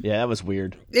 Yeah, that was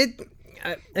weird. It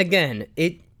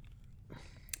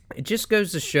just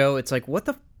goes to show, it's like, what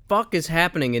the fuck is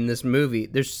happening in this movie?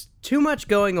 There's too much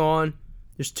going on.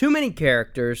 There's too many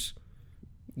characters.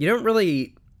 You don't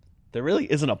really... There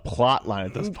really isn't a plot line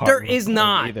at this part. There is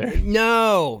not. Either.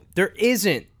 No, there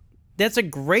isn't. That's a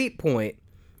great point.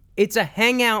 It's a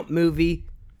hangout movie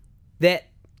that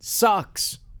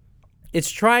sucks. It's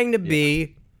trying to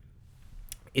be...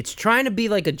 It's trying to be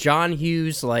like a John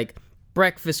Hughes, like,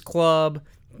 Breakfast Club,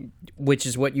 which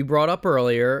is what you brought up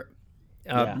earlier.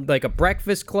 Like a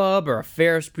Breakfast Club or a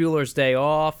Ferris Bueller's Day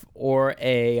Off or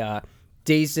a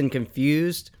Dazed and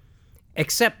Confused.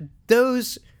 Except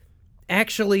those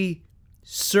actually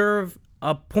serve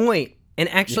a point and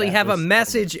actually have a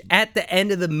message at the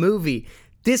end of the movie.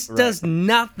 This does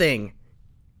nothing.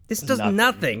 This does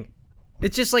nothing.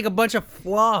 It's just like a bunch of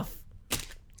fluff.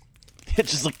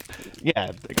 It's just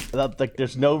like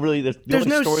there's no really there's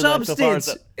no substance.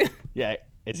 So far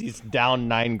he's down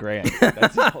 $9,000.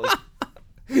 That's all.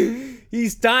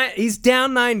 He's down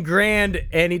 $9,000,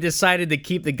 and he decided to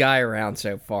keep the guy around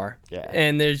so far. Yeah,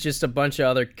 and there's just a bunch of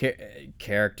other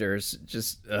characters.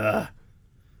 Just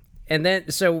and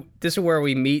then so this is where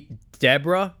we meet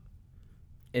Deborah,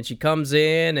 and she comes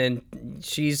in, and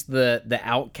she's the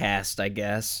outcast, I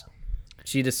guess.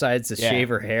 She decides to shave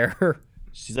her hair.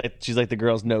 She's like the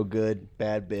girl's no good,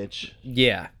 bad bitch.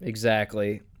 Yeah,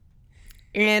 exactly.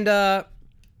 And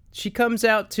she comes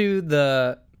out to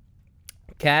the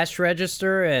cash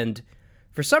register and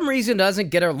for some reason doesn't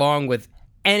get along with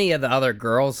any of the other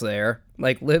girls there.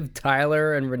 Like Liv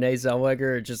Tyler and Renee Zellweger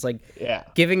are just like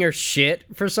giving her shit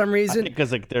for some reason.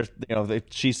 Because like there's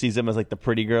she sees them as like the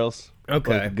pretty girls.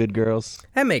 Okay. Like the good girls.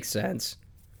 That makes sense.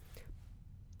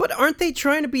 But aren't they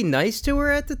trying to be nice to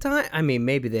her at the time? I mean,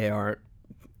 maybe they aren't.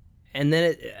 And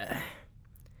then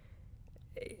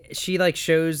she like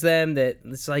shows them that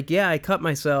it's like, yeah, I cut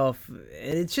myself.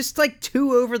 And it's just like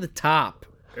too over the top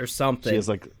or something. She has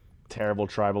like terrible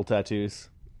tribal tattoos.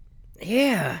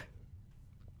 Yeah.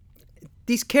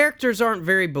 These characters aren't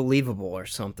very believable or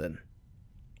something.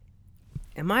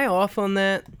 Am I off on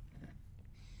that?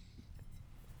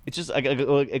 It's just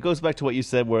it goes back to what you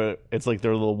said, where it's like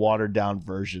they're a little watered down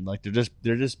version. Like they're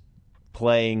just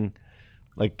playing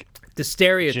like the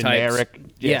stereotypes.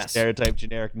 Stereotype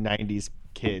generic 90s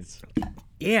kids.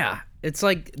 Yeah, it's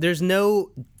like there's no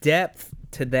depth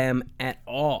to them at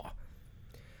all.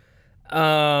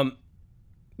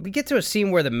 We get to a scene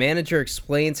where the manager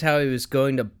explains how he was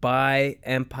going to buy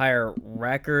Empire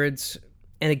Records.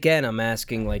 And again, I'm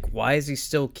asking, like, why is he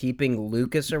still keeping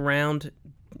Lucas around?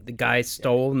 The guy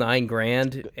stole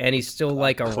 $9,000 and he's still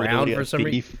like around for some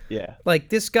reason. Yeah. Like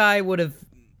this guy would have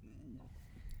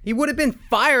been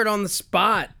fired on the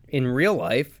spot in real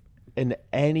life. In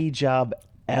any job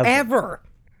ever.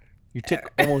 You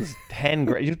took almost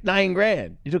 $10,000. You took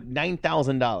 $9,000. You took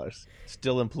 $9,000.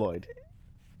 Still employed.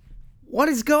 What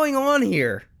is going on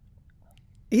here?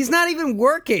 He's not even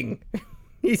working.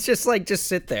 He's just like, just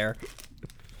sit there.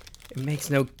 It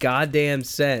makes no goddamn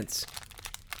sense.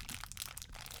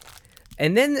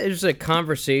 And then there's a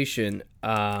conversation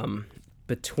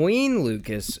between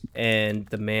Lucas and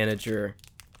the manager.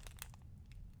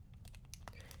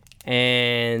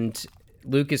 And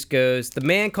Lucas goes, the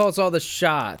man calls all the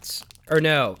shots. Or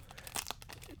no.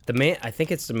 I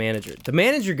think it's the manager. The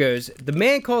manager goes, the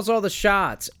man calls all the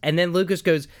shots. And then Lucas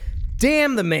goes,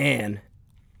 damn the man.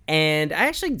 And I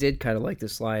actually did kind of like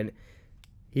this line.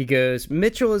 He goes,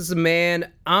 Mitchell is the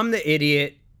man, I'm the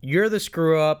idiot, you're the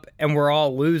screw up, and we're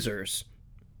all losers.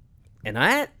 And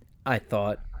that, I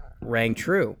thought, rang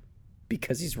true.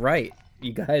 Because he's right.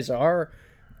 You guys are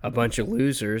a bunch of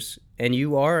losers, and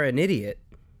you are an idiot.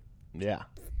 Yeah.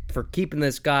 For keeping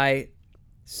this guy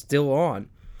still on.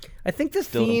 I think the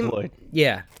still theme... employed.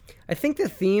 Yeah. I think the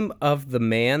theme of the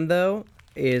man, though,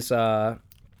 is a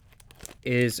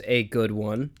good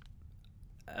one.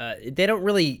 They don't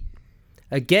really...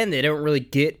 Again, they don't really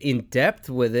get in depth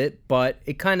with it, but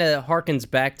it kind of harkens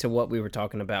back to what we were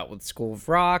talking about with School of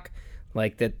Rock,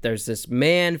 like that there's this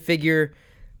man figure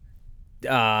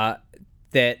that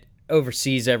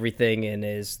oversees everything and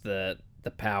is the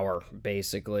power,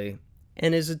 basically,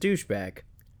 and is a douchebag.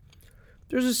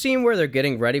 There's a scene where they're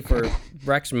getting ready for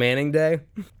Rex Manning Day,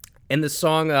 and the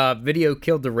song Video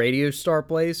Killed the Radio Star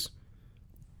plays.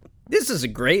 This is a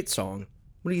great song.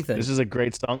 What do you think? This is a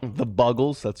great song. The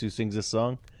Buggles, that's who sings this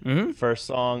song. Mm-hmm. First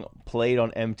song played on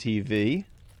MTV.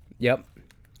 Yep.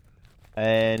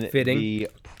 And Fitting. The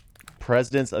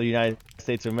presidents of the United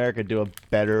States of America do a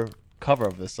better cover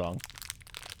of this song.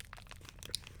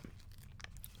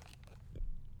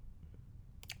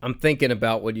 I'm thinking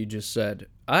about what you just said.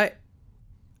 I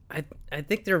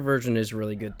think their version is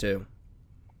really good too.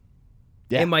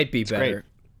 Yeah, It might be it's better. great.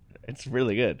 It's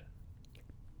really good.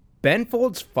 Ben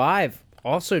Folds 5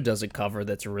 also does a cover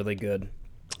that's really good.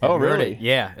 Have Oh, you heard really? it?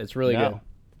 Yeah, it's really good. A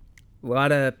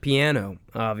lot of piano,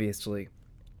 obviously.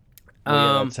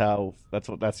 Well, yeah, that's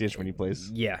the instrument he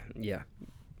plays. Yeah.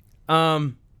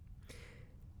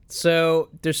 So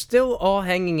they're still all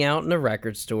hanging out in a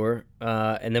record store,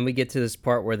 and then we get to this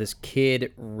part where this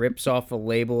kid rips off a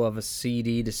label of a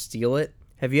CD to steal it.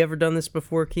 Have you ever done this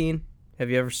before, Keen? Have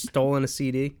you ever stolen a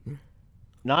CD?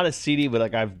 Not a CD, but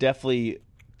like I've definitely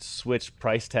switched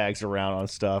price tags around on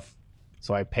stuff,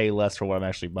 so I pay less for what I'm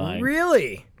actually buying.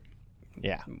 Really?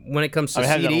 Yeah. When it comes to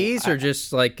CDs, or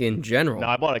just like in general? No,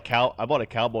 I bought a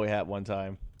cowboy hat one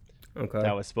time. Okay.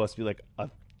 That was supposed to be like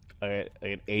an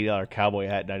 $80 cowboy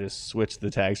hat, and I just switched the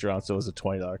tags around, so it was a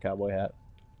 $20 cowboy hat.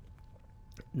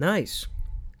 Nice.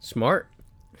 Smart.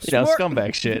 You know,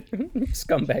 scumbag shit.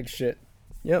 Scumbag shit.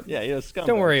 Yep. Yeah, scumbag.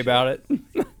 Don't worry shit. about it.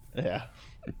 Yeah.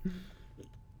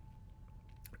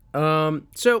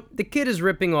 So the kid is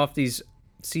ripping off these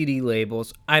CD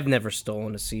labels. I've never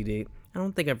stolen a CD. I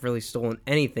don't think I've really stolen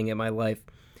anything in my life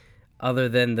other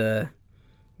than the,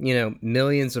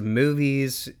 millions of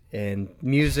movies and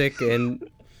music and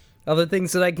other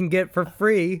things that I can get for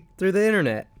free through the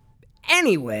internet.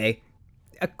 Anyway,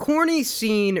 a corny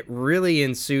scene really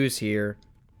ensues here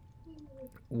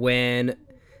when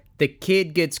the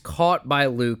kid gets caught by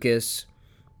Lucas,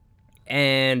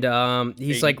 and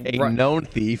he's a known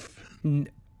thief.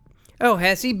 Oh,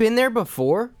 has he been there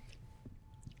before?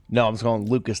 No, I'm just calling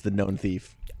Lucas the known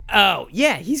thief. Oh,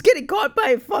 yeah, he's getting caught by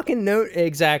a fucking note.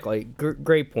 Exactly.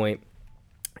 Great point.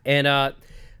 And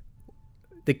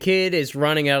the kid is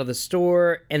running out of the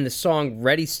store, and the song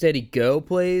Ready, Steady, Go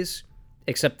plays,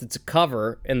 except it's a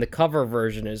cover, and the cover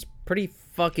version is pretty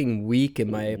fucking weak,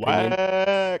 in my opinion.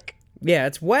 Whack. Yeah,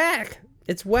 it's whack.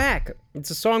 It's whack.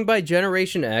 It's a song by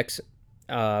Generation X,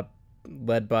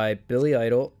 led by Billy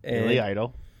Idol.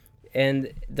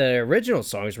 And the original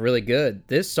song is really good.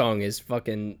 This song is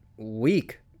fucking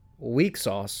weak. Weak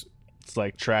sauce. It's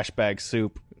like trash bag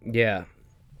soup. Yeah.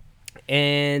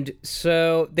 And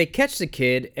so they catch the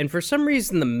kid, and for some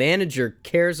reason the manager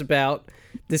cares about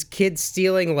this kid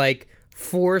stealing like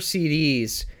 4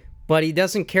 CDs, but he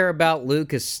doesn't care about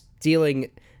Lucas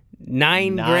stealing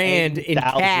 $9,000 in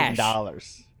cash.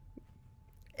 $9,000.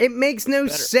 It makes no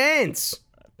sense.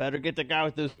 Better get the guy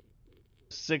with those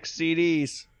 6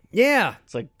 CDs. Yeah.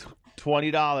 It's like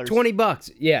 $20.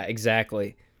 $20. Yeah,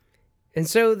 exactly. And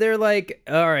so they're like,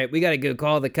 all right, we got to go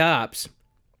call the cops.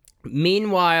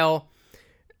 Meanwhile,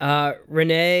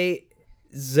 Renee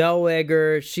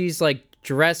Zellweger, she's like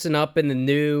dressing up in the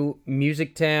new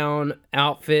Music Town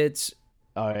outfits.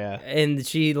 Oh, yeah. And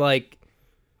she like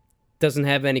doesn't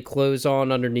have any clothes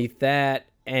on underneath that.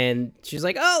 And she's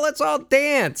like, oh, let's all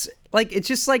dance. Like, it's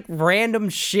just like random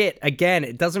shit. Again,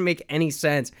 it doesn't make any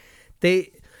sense.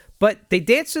 But they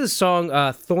dance to the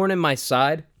song Thorn in My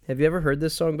Side. Have you ever heard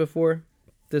this song before?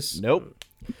 Nope.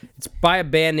 It's by a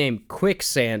band named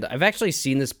Quicksand. I've actually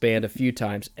seen this band a few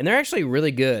times, and they're actually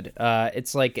really good.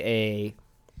 It's like a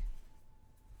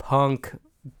punk.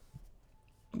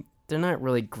 They're not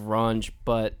really grunge,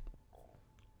 but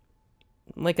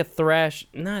like a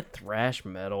not thrash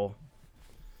metal.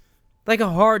 Like a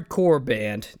hardcore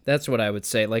band. That's what I would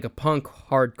say. Like a punk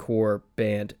hardcore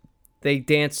band. They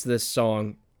dance to this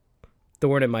song,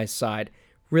 Thorn in My Side.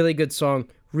 Really good song.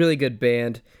 Really good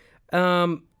band.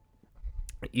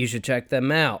 You should check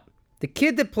them out. The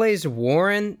kid that plays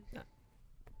Warren,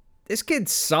 this kid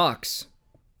sucks.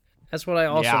 That's what I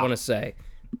also want to say.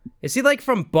 Is he like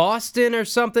from Boston or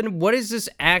something? What is this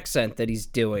accent that he's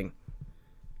doing?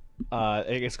 I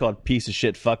think it's called piece of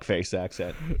shit fuckface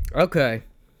accent. Okay.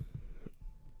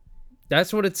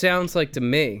 That's what it sounds like to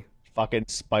me. Fucking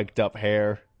spiked up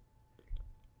hair.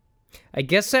 I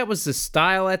guess that was the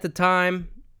style at the time.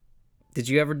 Did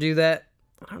you ever do that?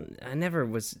 I never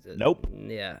was. Nope.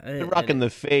 Yeah. Been rocking the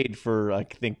fade for, I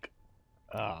think,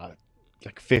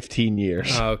 like 15 years.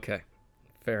 Oh, okay.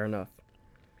 Fair enough.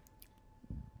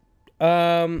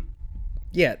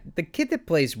 Yeah, the kid that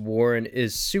plays Warren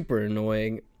is super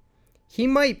annoying. He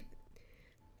might...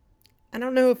 I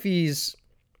don't know if he's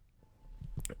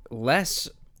less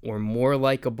or more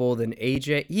likable than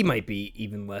AJ. He might be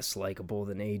even less likable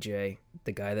than AJ,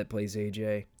 the guy that plays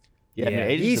AJ. Yeah, man,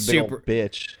 AJ's a big old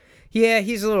bitch. Yeah,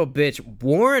 he's a little bitch.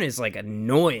 Warren is like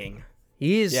annoying.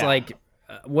 He is like,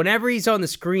 whenever he's on the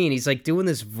screen, he's like doing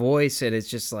this voice, and it's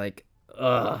just like,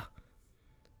 ugh.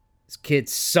 This kid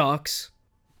sucks.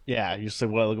 Yeah, you just say,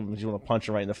 well, you want to punch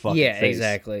him right in the fucking face. Yeah,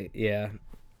 exactly. Yeah.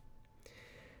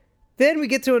 Then we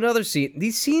get to another scene.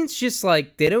 These scenes just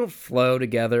like, they don't flow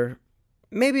together.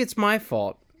 Maybe it's my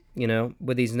fault,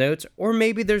 with these notes. Or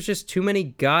maybe there's just too many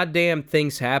goddamn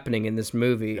things happening in this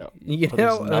movie. Yeah.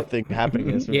 There's nothing happening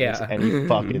in this movie makes any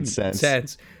fucking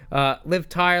sense. Liv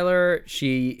Tyler,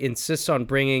 she insists on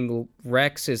bringing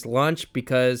Rex his lunch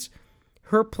because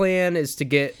her plan is to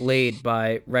get laid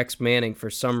by Rex Manning for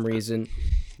some reason.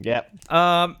 Yep.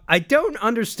 I don't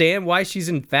understand why she's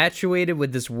infatuated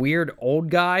with this weird old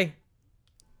guy.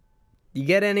 You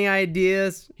get any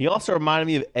ideas? He also reminded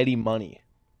me of Eddie Money.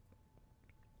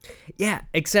 Yeah,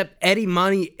 except Eddie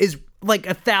Money is like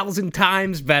 1,000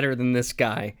 times better than this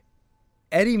guy.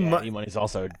 Eddie Money's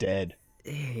also dead.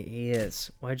 He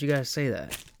is. Why'd you guys say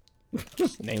that?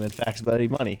 Just naming facts about Eddie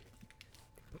Money.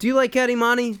 Do you like Eddie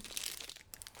Money?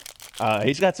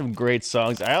 He's got some great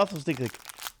songs. I also think like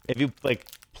if you like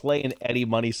play an Eddie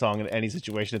Money song in any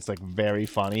situation, it's like very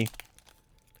funny.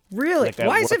 Really? Like,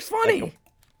 why is it funny? Like,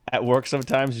 at work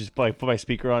sometimes you just like put my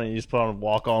speaker on and you just put on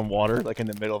Walk on Water like in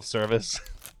the middle of service.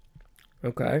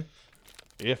 Okay.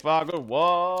 If I could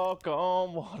walk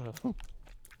on water.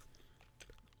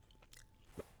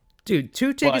 Dude,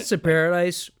 2 Tickets to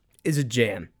Paradise is a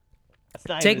jam.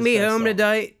 Take Me Home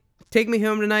Tonight. Take Me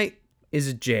Home Tonight is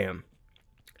a jam.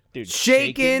 Dude,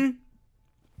 Shakin'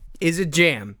 is a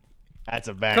jam. That's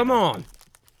a banger. Come on.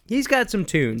 He's got some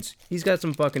tunes. He's got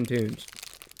some fucking tunes.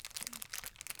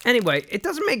 Anyway, it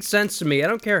doesn't make sense to me. I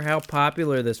don't care how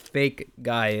popular this fake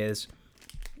guy is.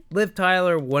 Liv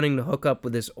Tyler wanting to hook up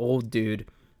with this old dude.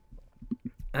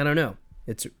 I don't know.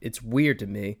 It's weird to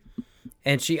me.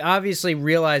 And she obviously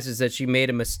realizes that she made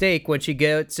a mistake when she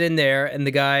gets in there and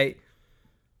the guy,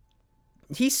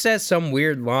 he says some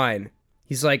weird line.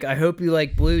 He's like, I hope you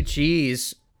like blue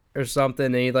cheese or something.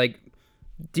 And he like,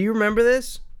 do you remember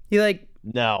this? He like,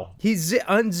 no. He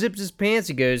unzips his pants.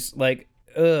 He goes like,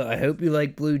 I hope you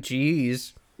like blue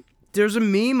cheese. There's a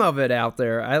meme of it out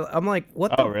there. I'm like,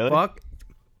 what the really? fuck?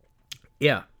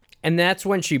 Yeah. And that's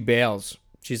when she bails.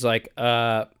 She's like,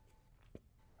 fuck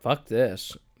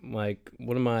this. Like,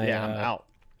 what am I... I'm out.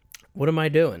 What am I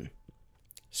doing?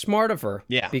 Smart of her.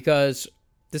 Yeah. Because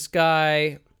this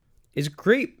guy is a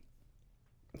creep.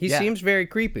 He seems very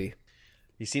creepy.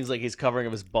 He seems like he's covering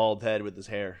up his bald head with his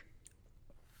hair.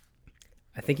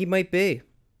 I think he might be.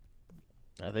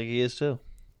 I think he is too.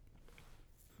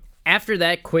 After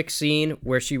that quick scene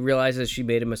where she realizes she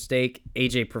made a mistake,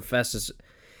 AJ professes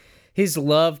his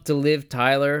love to Liv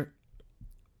Tyler.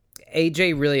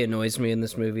 AJ really annoys me in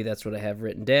this movie. That's what I have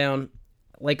written down.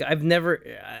 Like, I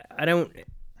don't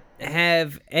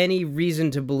have any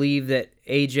reason to believe that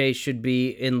AJ should be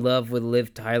in love with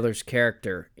Liv Tyler's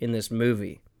character in this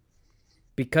movie.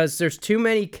 Because there's too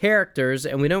many characters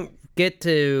and we don't get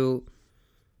to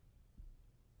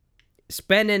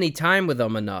spend any time with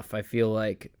them enough, I feel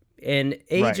like. And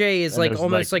AJ is like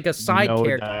almost like a side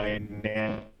character.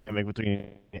 Dynamic between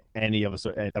any of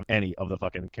the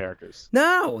fucking characters.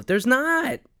 No, there's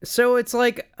not. So it's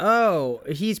like, oh,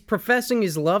 he's professing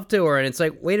his love to her, and it's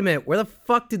like, wait a minute, where the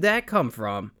fuck did that come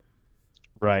from?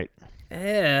 Right.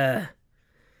 Yeah.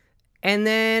 And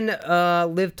then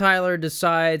Liv Tyler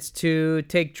decides to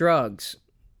take drugs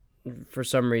for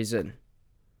some reason.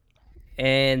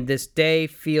 And this day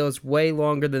feels way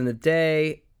longer than a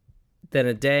day.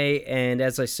 And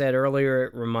as I said earlier,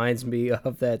 it reminds me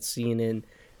of that scene in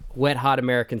Wet Hot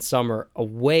American Summer, a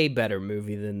way better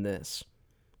movie than this.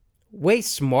 Way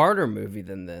smarter movie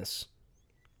than this.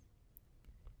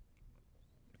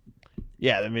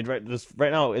 Yeah, I mean, right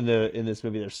now in this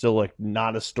movie, there's still like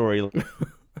not a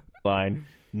storyline,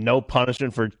 no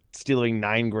punishment for stealing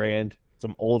 $9,000,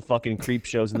 some old fucking creep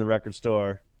shows in the record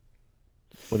store,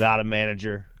 without a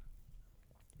manager.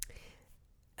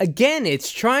 Again,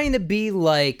 it's trying to be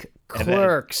like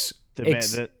Clerks.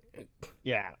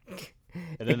 Yeah.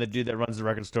 And then the dude that runs the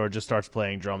record store just starts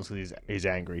playing drums because he's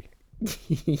angry.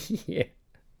 Yeah.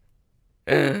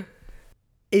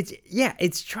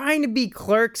 It's trying to be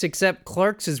Clerks, except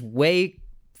Clerks is way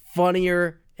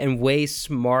funnier and way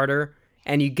smarter,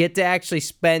 and you get to actually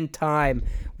spend time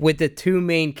with the 2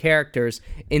 main characters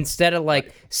instead of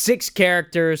like 6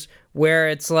 characters where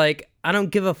it's like, I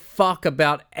don't give a fuck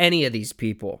about any of these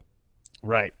people.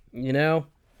 Right. You know?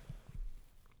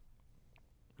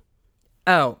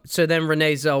 Oh, so then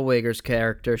Renee Zellweger's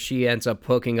character, she ends up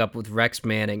hooking up with Rex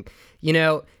Manning. You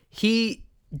know, he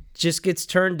just gets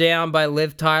turned down by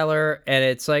Liv Tyler, and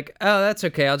it's like, oh, that's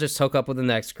okay, I'll just hook up with the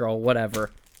next girl, whatever.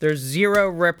 There's 0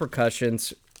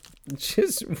 repercussions.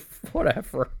 Just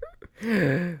whatever.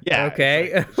 Yeah.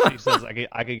 Okay. Like, she says,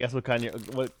 I can guess what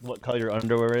color your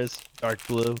underwear is. Dark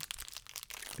blue.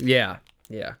 Yeah.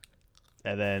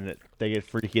 And then they get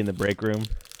freaky in the break room.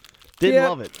 Didn't Yep.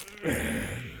 love it.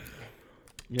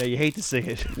 You hate to see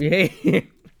it. You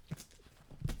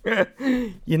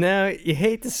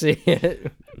hate to see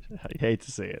it. I hate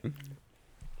to see it.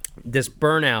 This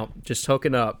burnout, just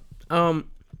hooking up.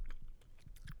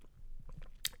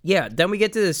 Yeah, then we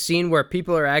get to the scene where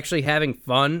people are actually having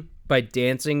fun by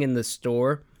dancing in the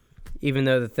store, even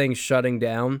though the thing's shutting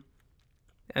down.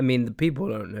 I mean, the people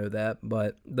don't know that,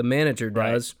 but the manager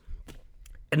does. Right.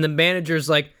 And the manager's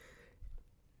like,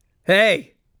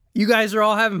 hey, you guys are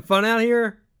all having fun out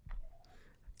here?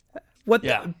 What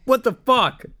the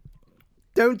fuck?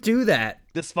 Don't do that.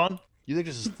 This fun? You think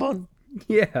this is fun?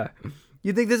 Yeah.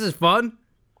 You think this is fun?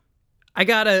 I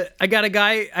got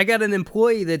an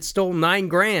employee that stole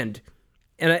 $9,000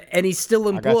 and he's still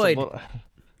employed.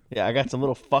 I got some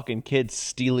little fucking kids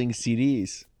stealing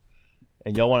CDs.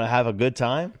 And y'all want to have a good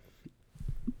time?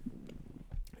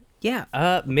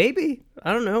 Yeah, maybe.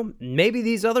 I don't know. Maybe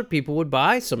these other people would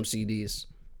buy some CDs.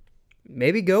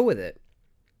 Maybe go with it.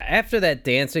 After that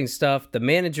dancing stuff, the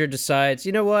manager decides,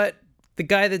 you know what? The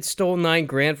guy that stole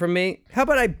 $9,000 from me, how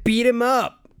about I beat him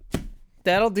up?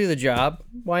 That'll do the job.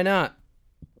 Why not?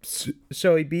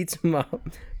 So he beats him up.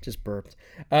 Just burped.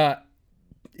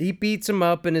 He beats him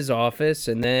up in his office,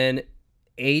 and then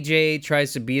AJ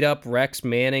tries to beat up Rex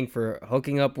Manning for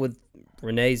hooking up with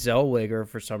Renee Zellweger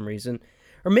for some reason.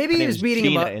 Or maybe he was beating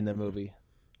him up in the movie.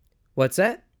 What's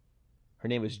that? Her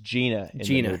name was Gina in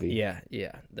the movie.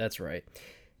 Yeah, that's right.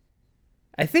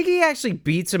 I think he actually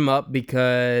beats him up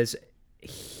because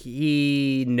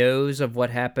he knows of what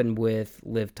happened with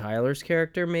Liv Tyler's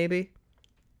character, maybe?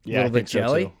 Yeah, a little bit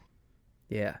jelly. So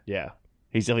Yeah. Yeah.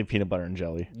 He's definitely peanut butter and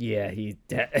jelly. Yeah, he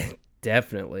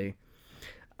definitely.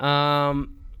 And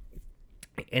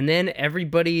then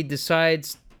everybody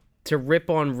decides to rip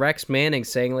on Rex Manning,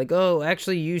 saying like, oh,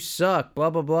 actually you suck, blah,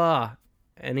 blah, blah.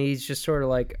 And he's just sort of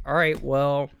like, all right,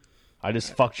 well. I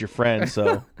just fucked your friend,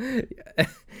 so.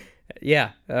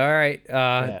 Yeah, all right.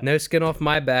 No skin off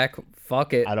my back.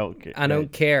 Fuck it. I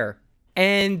don't care.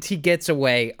 And he gets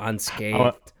away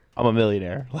unscathed. I'm a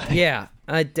millionaire. Yeah.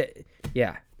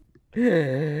 Yeah.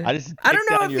 I don't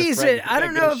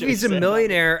know if he's a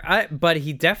millionaire, but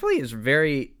he definitely is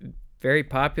very, very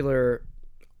popular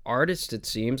artist, it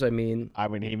seems. I mean,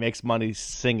 he makes money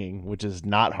singing, which is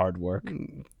not hard work.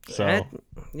 So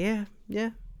yeah.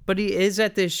 But he is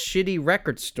at this shitty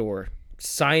record store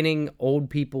signing old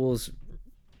people's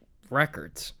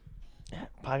records.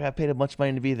 I got paid a bunch of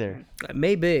money to be there.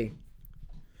 Maybe.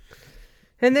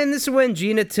 And then this is when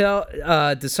Gina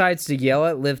decides to yell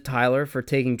at Liv Tyler for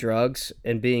taking drugs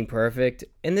and being perfect.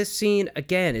 And this scene,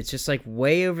 again, it's just like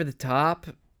way over the top.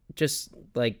 Just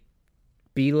like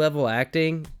B-level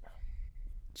acting.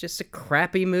 Just a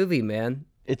crappy movie, man.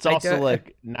 It's also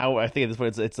like, now I think at this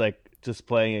point it's like just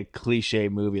playing a cliche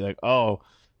movie. Like, oh,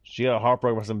 she got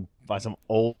heartbroken by some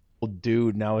old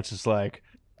dude. Now it's just like,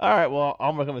 all right, well,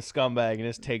 I'm going to become a scumbag and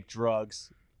just take drugs.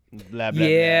 Blah, blah,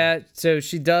 yeah, blah. So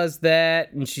she does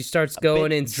that, and she starts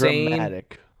going insane.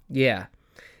 Dramatic. Yeah.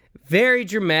 Very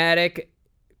dramatic.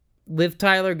 Liv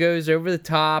Tyler goes over the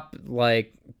top,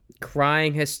 like,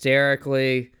 crying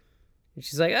hysterically.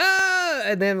 She's like, ah!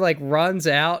 And then, like, runs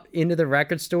out into the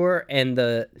record store, and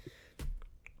the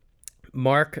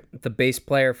Mark, the bass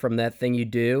player from That Thing You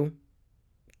Do,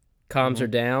 calms her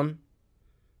down.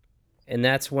 And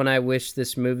that's when I wish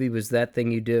this movie was That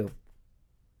Thing You Do.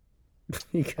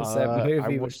 Because that movie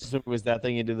I wish this movie was That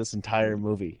Thing You Do this entire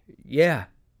movie. Yeah,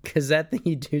 because That Thing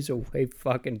You Do is a way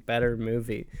fucking better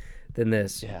movie than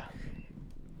this. Yeah.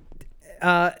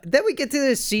 Then we get to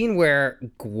this scene where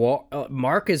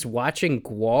Mark is watching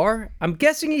Gwar. I'm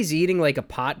guessing he's eating like a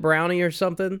pot brownie or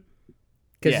something.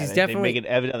 Because he's definitely they make it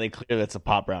evidently clear that's a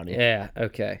pot brownie. Yeah,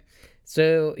 okay.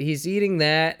 So he's eating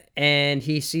that, and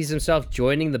he sees himself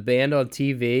joining the band on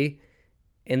TV.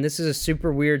 And this is a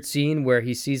super weird scene where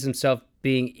he sees himself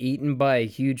being eaten by a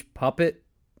huge puppet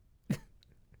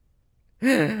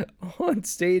on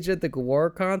stage at the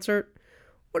Gwar concert.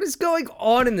 What is going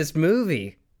on in this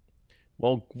movie?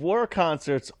 Well, Gwar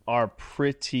concerts are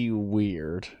pretty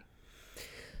weird.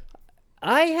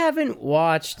 I haven't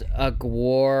watched a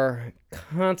Gwar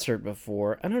concert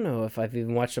before. I don't know if I've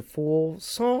even watched a full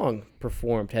song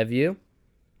performed. Have you?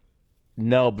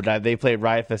 No, but they play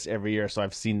Riot Fest every year, so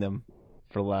I've seen them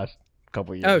for the last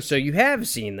couple of years. Oh, so you have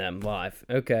seen them live.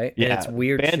 Okay. Yeah. And it's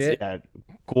weird shit. Yeah.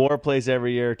 Gwar plays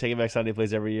every year, Taking Back Sunday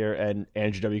plays every year, and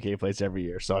Andrew WK plays every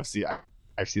year. So I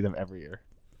see them every year.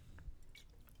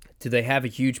 Do they have a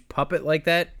huge puppet like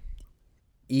that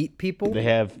eat people? They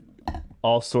have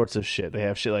all sorts of shit. They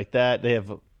have shit like that. They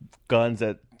have guns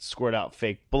that squirt out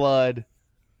fake blood.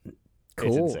 Cool.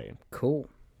 It's insane. Cool.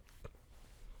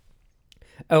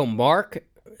 Oh, Mark,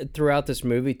 throughout this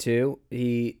movie too,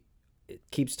 he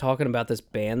keeps talking about this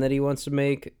band that he wants to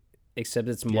make, except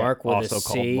it's Mark with also a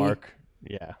called C. Mark.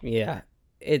 Yeah. Yeah.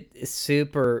 It's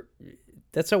super.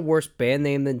 That's a worse band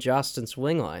name than Justin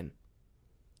Swingline.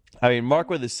 I mean, Mark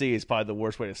with a C is probably the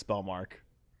worst way to spell Mark.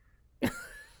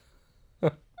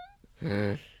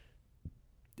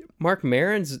 Mark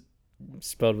Maron's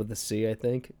spelled with a C, I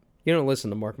think. You don't listen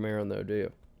to Mark Maron, though, do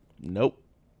you? Nope.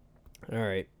 All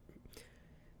right.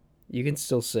 You can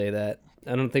still say that.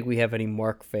 I don't think we have any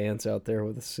Mark fans out there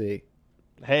with a C.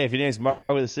 Hey, if your name's Mark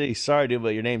with a C, sorry, dude,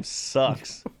 but your name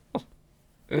sucks.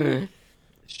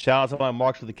 Shout out to my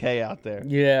Marks with a K out there.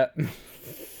 Yeah.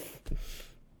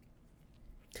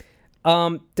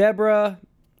 Deborah,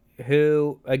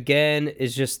 who again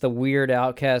is just the weird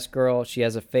outcast girl. She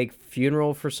has a fake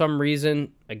funeral for some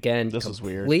reason. Again, This is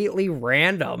weird. Completely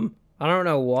random. I don't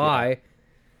know why. Yeah.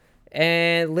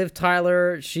 And Liv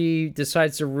Tyler, she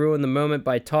decides to ruin the moment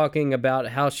by talking about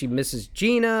how she misses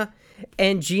Gina.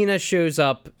 And Gina shows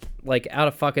up like out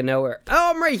of fucking nowhere.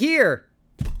 Oh, I'm right here.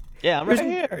 Yeah, I'm right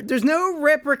here. There's no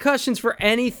repercussions for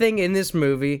anything in this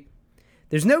movie.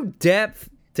 There's no depth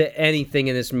to anything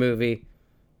in this movie.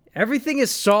 Everything is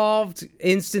solved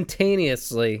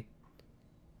instantaneously.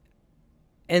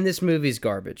 And this movie's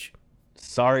garbage.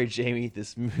 Sorry, Jamie.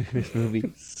 This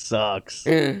movie sucks.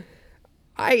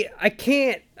 I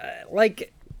can't,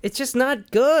 it's just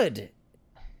not good.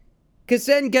 Because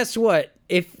then guess what?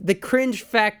 If the cringe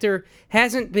factor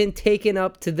hasn't been taken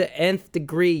up to the nth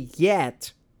degree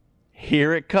yet,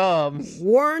 here it comes.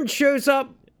 Warren shows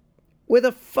up with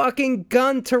a fucking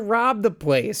gun to rob the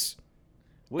place.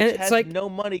 Which and has no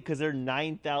money because they're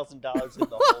 $9,000 in the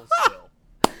hole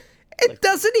still.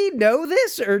 Doesn't he know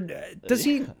this? Or does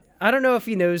he? I don't know if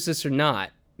he knows this or not.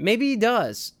 Maybe he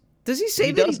does. Does he say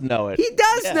he that does know it? He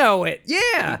does know it.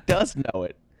 Yeah. He does know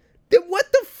it. Then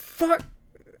what the fuck?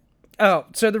 Oh,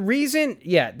 so the reason,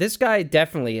 this guy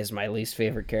definitely is my least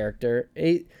favorite character.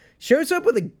 He shows up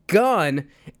with a gun,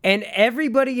 and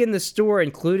everybody in the store,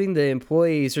 including the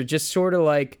employees, are just sort of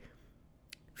like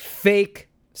fake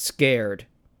scared.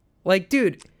 Like,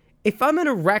 dude, if I'm in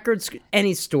a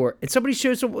any store, and somebody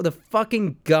shows up with a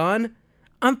fucking gun,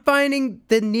 I'm finding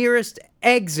the nearest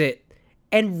exit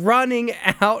and running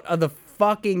out of the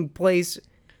fucking place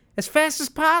as fast as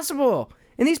possible.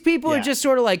 And these people are just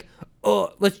sort of like,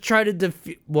 oh, let's try to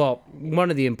one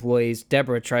of the employees,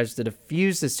 Deborah, tries to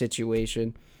defuse the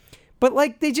situation.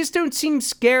 But, they just don't seem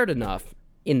scared enough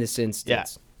in this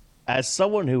instance. Yeah. As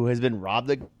someone who has been robbed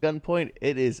at gunpoint,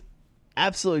 it is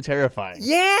absolutely terrifying.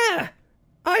 Yeah,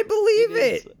 I believe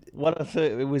it.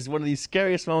 It was one of the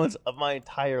scariest moments of my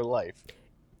entire life.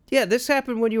 Yeah, this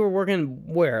happened when you were working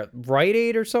where? Rite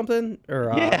Aid or something?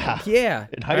 Or yeah.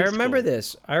 I remember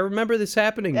this. I remember this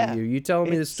happening to you. You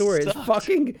telling me the story. Sucked. It's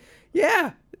fucking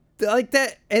like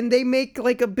that. And they make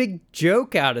a big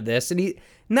joke out of this. And he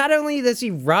not only does he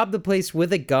rob the place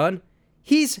with a gun,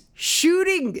 he's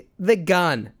shooting the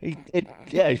gun. He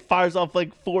fires off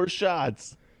 4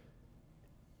 shots.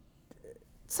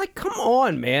 It's like, come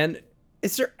on, man.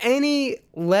 Is there any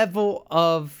level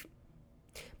of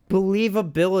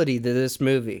believability to this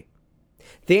movie?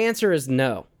 The answer is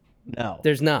no. No.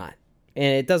 There's not.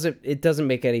 And it doesn't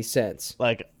make any sense.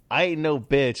 I ain't no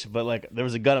bitch, but there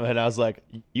was a gun in my head. I was like,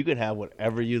 you can have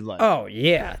whatever you like. Oh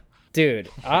yeah, dude.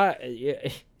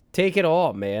 Take it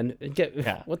all, man.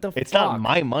 What the fuck? It's not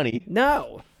my money.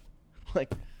 No.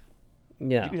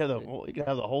 Yeah. You can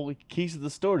have the whole keys to the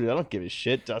store, dude. I don't give a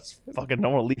shit. That's fucking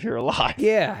don't want to leave here alive.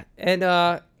 Yeah.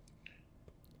 And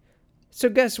so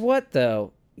guess what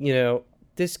though?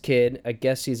 This kid, I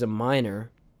guess he's a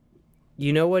minor.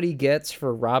 You know what he gets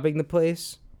for robbing the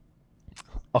place?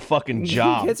 A fucking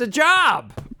job. He gets a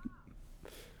job.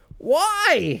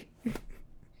 Why?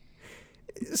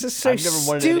 This is so I've never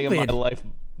wanted stupid. anything in my life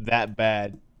that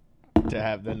bad to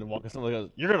have then walk up somebody goes,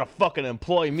 you're gonna fucking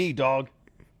employ me, dog.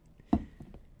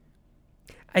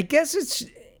 I guess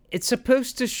it's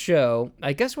supposed to show,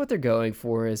 I guess what they're going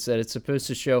for is that it's supposed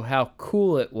to show how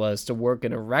cool it was to work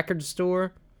in a record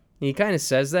store. And he kind of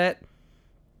says that.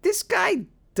 This guy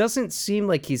doesn't seem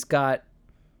like he's got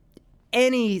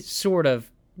any sort of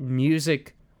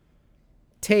music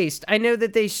taste. I know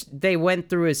that they went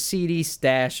through his CD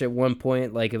stash at one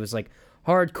point, it was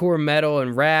hardcore metal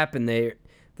and rap, and they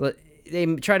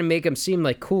try to make him seem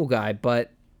like cool guy,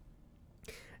 but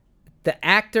the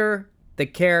actor, the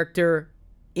character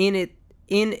in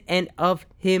and of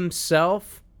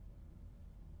himself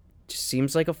just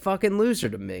seems like a fucking loser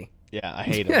to me. Yeah, I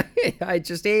hate him. I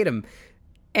just hate him.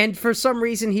 And for some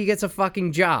reason, he gets a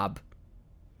fucking job.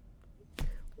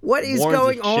 What is Warren's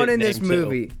going on in this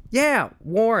movie? too. Yeah,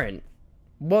 Warren.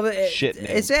 Well, Shit name.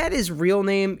 is that his real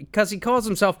name? Because he calls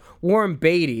himself Warren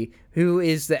Beatty, who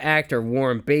is the actor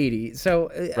Warren Beatty. So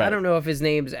I don't know if his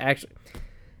name's actually...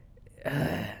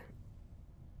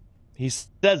 He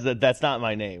says that that's not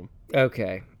my name.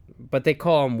 Okay. But they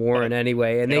call him Warren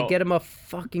anyway, and they get him a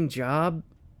fucking job?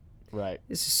 Right.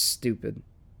 This is stupid.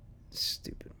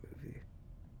 Stupid movie.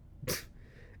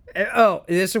 Oh,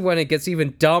 this is when it gets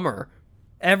even dumber.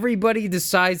 Everybody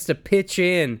decides to pitch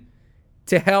in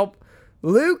to help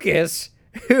Lucas,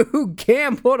 who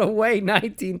gambled away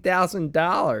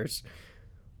 $19,000.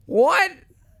 What?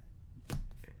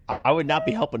 I would not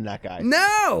be helping that guy.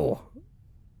 No!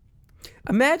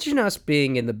 Imagine us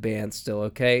being in the band still,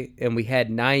 okay? And we had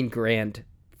 $9,000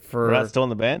 for... We're not still in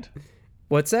the band?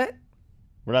 What's that?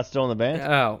 We're not still in the band?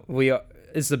 Oh, we are...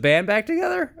 Is the band back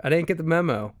together? I didn't get the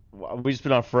memo. We just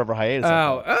been on forever hiatus.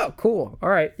 Oh, cool. All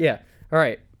right, yeah. All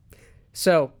right.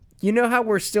 So, you know how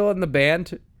we're still in the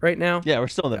band right now? Yeah, we're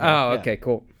still in the band. Oh, okay,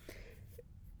 cool.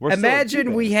 We're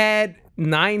Imagine we had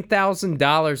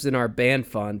 $9,000 in our band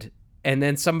fund, and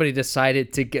then somebody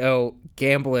decided to go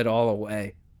gamble it all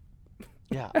away.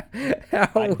 Yeah.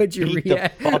 How would you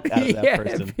react? The fuck out of that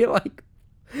person. It'd be like,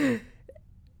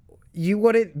 you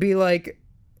wouldn't be like,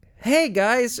 hey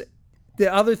guys,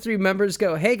 the other three members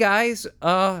go, hey guys,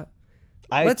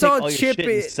 let's all chip it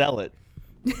and sell it.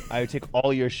 I would take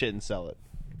all your shit and sell it.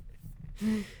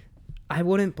 I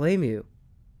wouldn't blame you,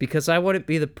 because I wouldn't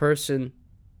be the person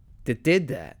that did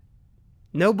that.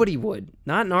 Nobody would.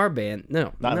 Not in our band.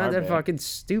 No, not that band. Fucking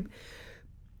stupid.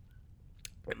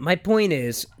 My point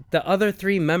is, the other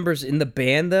three members in the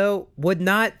band, though, would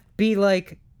not be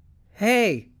like,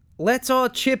 hey, let's all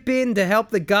chip in to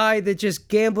help the guy that just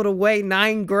gambled away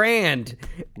 $9,000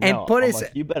 and put his...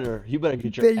 Like, you better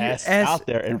get your ass out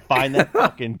there and find that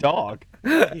fucking dog.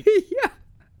 Yeah.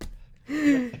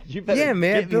 You better yeah,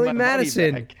 man, Billy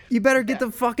Madison. You better get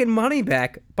the fucking money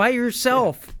back by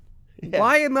yourself. Yeah.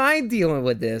 Why am I dealing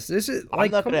with this? This is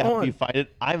like, I'm not going to help you find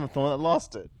it. I'm the one that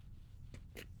lost it.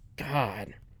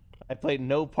 God. I played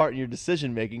no part in your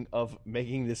decision making of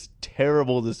making this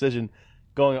terrible decision,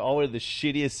 going all the way to the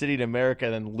shittiest city in America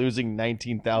and then losing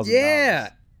 $19,000. Yeah.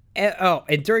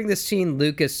 And during this scene,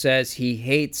 Lucas says he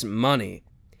hates money.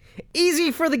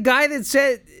 Easy for the guy that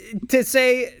said to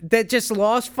say that just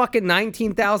lost fucking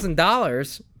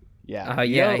 $19,000. Yeah.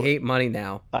 I hate money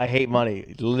now. I hate money.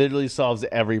 It literally solves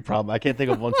every problem. I can't think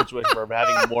of one situation where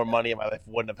having more money in my life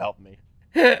wouldn't have helped me.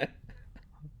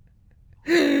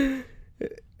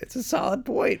 It's a solid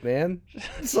point, man.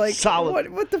 It's like,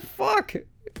 solid. What the fuck?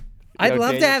 I'd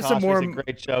love to have some more. A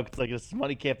great joke. It's like, this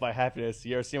money can't buy happiness.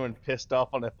 You ever see anyone pissed off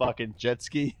on a fucking jet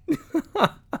ski?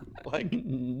 Like,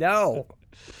 no.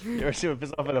 You ever see anyone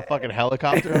pissed off on a fucking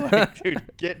helicopter? Like, dude,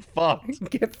 get fucked.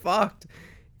 Get fucked.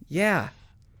 Yeah.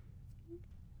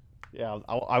 Yeah,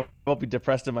 I won't be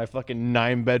depressed in my fucking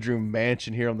 9-bedroom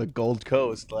mansion here on the Gold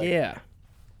Coast. Like, yeah.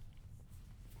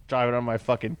 Driving on my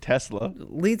fucking Tesla.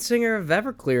 Lead singer of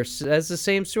Everclear says the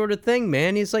same sort of thing,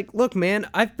 man. He's like, look, man,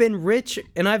 I've been rich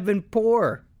and I've been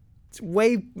poor. It's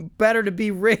way better to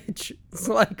be rich. It's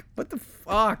like, what the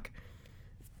fuck?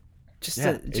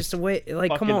 Just a way,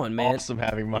 like, come on, man. Awesome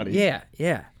having money. Yeah.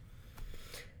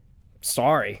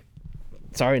 Sorry,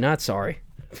 not sorry.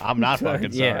 I'm not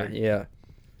fucking sorry. Yeah.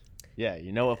 Yeah,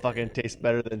 you know what fucking tastes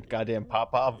better than goddamn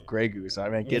Pop-Pop? Grey Goose. I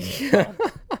mean, get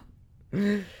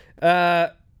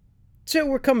So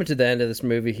we're coming to the end of this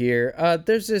movie here.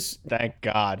 There's this... Thank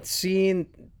God. Scene...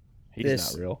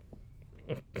 He's not real.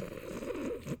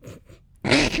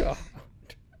 God.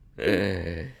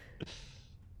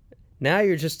 Now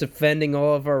you're just defending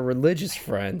all of our religious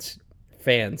fans.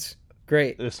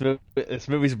 Great. This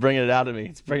movie's bringing it out of me.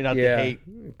 It's bringing out the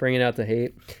hate. Bringing out the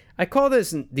hate. I call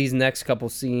these next couple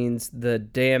scenes the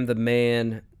 "Damn the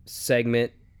Man"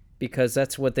 segment, because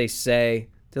that's what they say.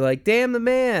 They're like, "Damn the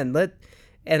man!"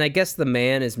 And I guess the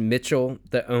man is Mitchell,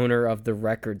 the owner of the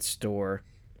record store.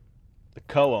 The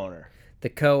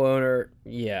co-owner.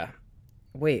 Yeah.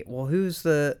 Wait, well, who's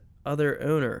the other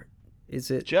owner?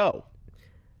 Is it Joe?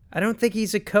 I don't think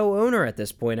he's a co-owner at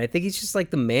this point. I think he's just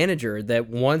like the manager that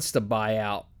wants to buy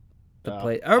out the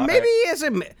place. Or maybe he is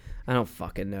I don't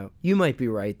fucking know. You might be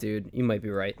right, dude. You might be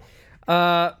right.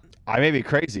 I may be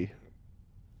crazy.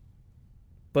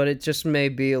 But it just may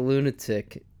be a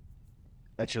lunatic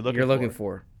that you're looking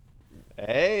for.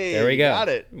 Hey, there we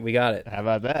go. We got it. How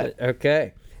about that?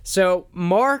 Okay. So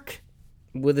Mark,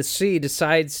 with a C,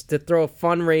 decides to throw a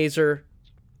fundraiser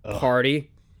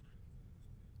party.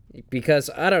 Because,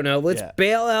 I don't know, let's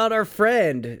bail out our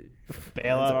friend.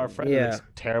 Bail out our friend. Yeah.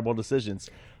 Terrible decisions.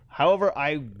 However,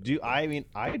 I do. I mean,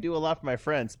 I do a lot for my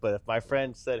friends. But if my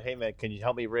friend said, "Hey, man, can you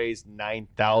help me raise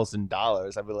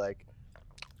 $9,000?" I'd be like,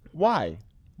 "Why?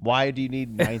 Why do you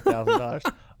need $9,000?"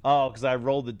 Oh, because I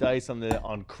rolled the dice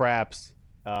on craps.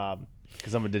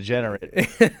 Because I'm a degenerate,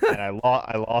 and I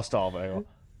lost all of it. I go,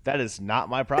 that is not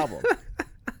my problem.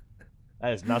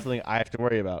 That is not something I have to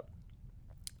worry about.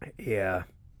 Yeah.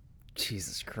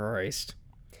 Jesus Christ.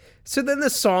 So then the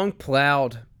song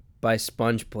Plowed by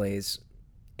Sponge plays.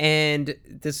 And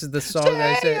this is the song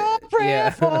I said. Say a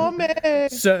prayer for me.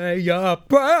 Say a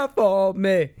prayer for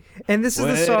me. And this is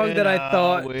the song that I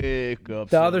thought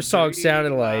the other song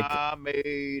sounded like.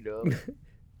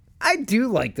 I do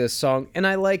like this song. And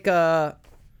I like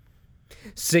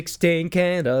 16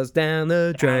 candles down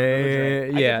the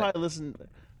drain. I can probably listen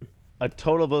a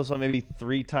total of those song maybe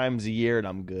 3 times a year and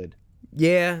I'm good.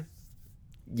 Yeah.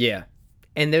 Yeah.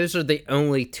 And those are the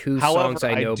only 2 songs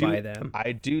I know by them.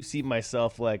 I do see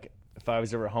myself, like, if I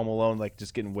was ever home alone, like,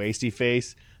 just getting wasty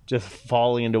face, just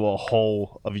falling into a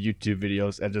hole of YouTube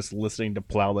videos and just listening to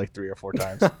Plow like 3 or 4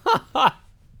 times.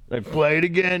 Like, play it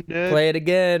again, dude. Play it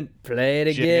again. Play it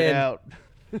again. Check it out.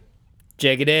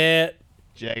 Check it out.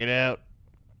 Check it out.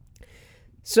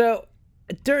 So,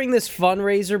 during this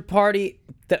fundraiser party,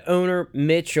 the owner,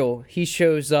 Mitchell, he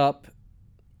shows up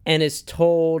and is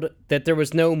told that there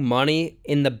was no money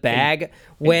in the bag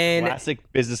when... Classic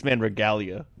businessman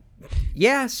regalia.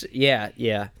 Yes.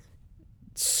 Yeah.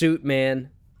 Suit man,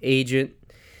 agent.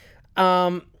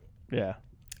 Yeah.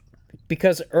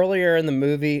 Because earlier in the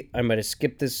movie, I might have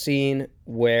skipped this scene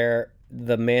where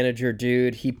the manager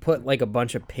dude, he put like a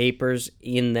bunch of papers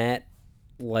in that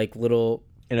like little...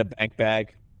 In a bank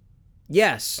bag.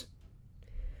 Yes.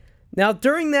 Now,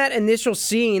 during that initial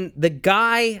scene, the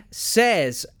guy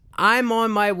says, I'm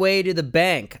on my way to the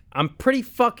bank. I'm pretty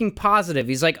fucking positive.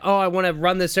 He's like, oh, I want to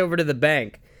run this over to the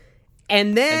bank.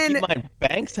 And then... And keep in mind,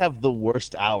 banks have the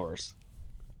worst hours.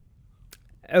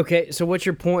 Okay, so what's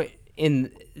your point?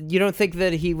 You don't think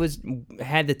that he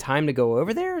had the time to go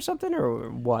over there or something,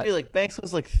 or what? I feel like banks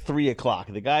was like 3 o'clock.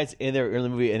 The guy's in there in the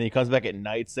movie, and he comes back at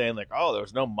night saying like, oh, there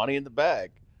was no money in the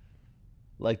bag.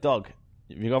 Like, dog,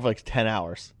 you're going for like 10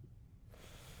 hours.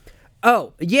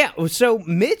 Oh, yeah. So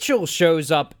Mitchell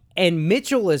shows up, and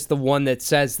Mitchell is the one that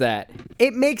says that.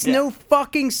 It makes no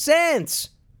fucking sense.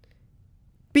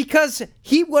 Because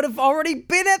he would have already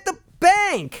been at the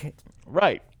bank.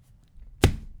 Right.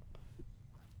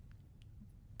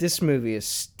 This movie is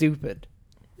stupid.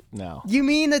 No. You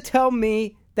mean to tell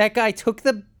me that guy took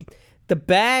the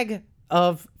bag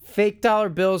of fake dollar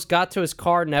bills, got to his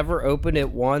car, never opened it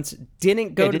once,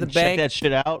 didn't go to the bank. Check that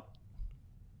shit out.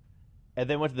 And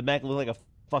then went to the bank and looked like a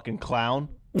fucking clown.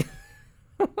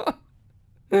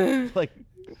 Like,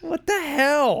 what the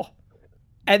hell?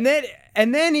 And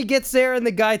then he gets there and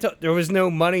the guy there was no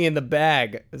money in the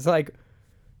bag. It's like,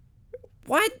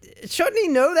 what? Shouldn't he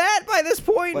know that by this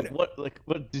point? like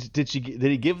what did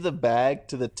he give the bag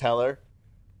to the teller?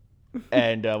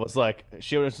 And was like,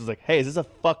 she was like, hey, is this a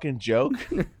fucking joke?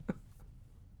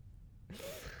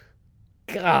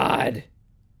 God,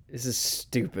 this is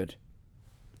stupid.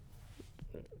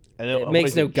 And it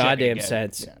makes no goddamn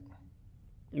sense. Yeah.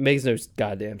 It makes no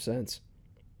goddamn sense.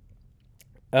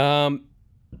 During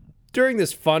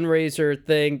this fundraiser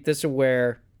thing, this is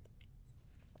where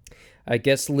I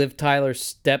guess Liv Tyler's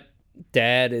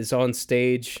stepdad is on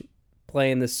stage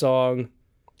playing the song.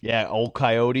 Yeah, Old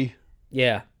Coyote.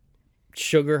 Yeah.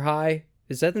 Sugar High.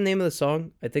 Is that the name of the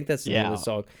song? I think that's the name of the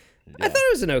song. Yeah. I thought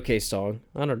it was an okay song.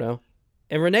 I don't know.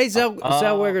 And Renee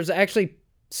Zellweger's actually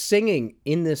singing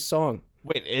in this song.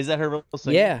 Wait, is that her real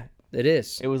singing? Yeah, it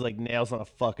is. It was like nails on a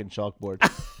fucking chalkboard.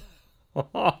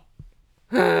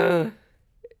 A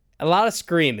lot of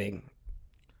screaming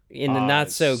in the not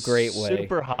so great way.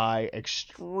 Super high,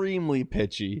 extremely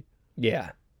pitchy.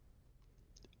 Yeah.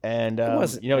 And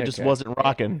it just wasn't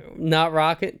rocking. Not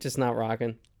rocking? Just not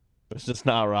rocking. It's just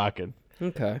not rocking.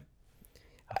 Okay.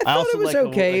 I thought it was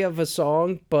okay of a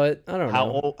song, but I don't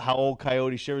know. How Old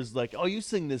Coyote Shivers like, oh, you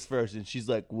sing this verse. And she's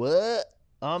like, what?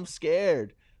 I'm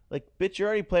scared. Like, bitch, you're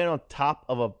already playing on top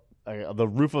of the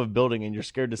roof of a building and you're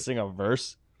scared to sing a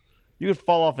verse? You could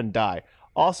fall off and die.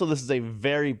 Also, this is a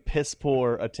very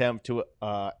piss-poor attempt to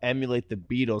emulate the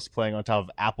Beatles playing on top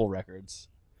of Apple records.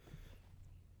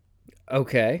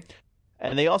 Okay.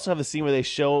 And they also have a scene where they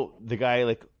show the guy,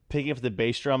 like, picking up the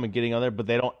bass drum and getting on there, but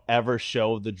they don't ever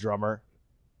show the drummer.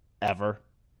 Ever.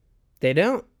 They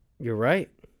don't. You're right.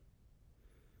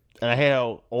 And I hate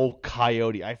how Old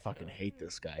Coyote. I fucking hate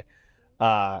this guy.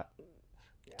 I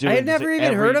had never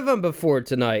even heard of him before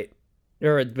tonight.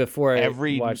 Or before I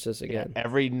watched this again.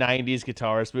 Every 90s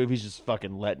guitarist movie, he's just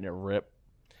fucking letting it rip.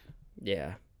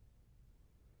 Yeah.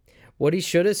 What he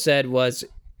should have said was,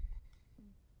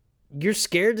 "You're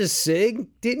scared to sing?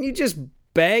 Didn't you just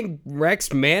bang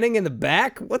Rex Manning in the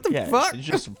back? What the fuck? Did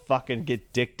you just fucking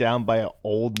get dicked down by an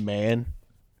old man?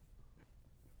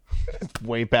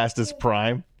 Way past his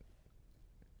prime.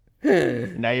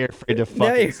 Now you're afraid to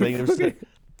fucking sing.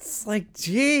 It's like,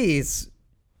 jeez.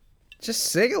 Just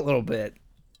sing a little bit.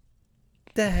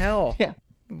 What the hell? Yeah.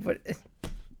 But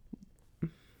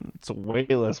it's way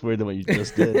less weird than what you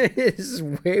just did. It's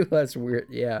way less weird.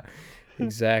 Yeah,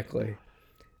 exactly.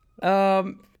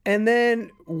 And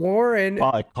then Warren.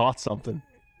 Wow, I caught something.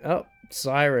 Oh,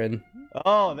 siren.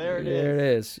 Oh, there it is. There it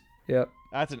is. Yep.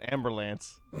 That's an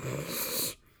ambulance.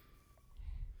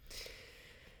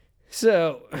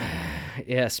 So,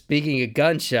 yeah, speaking of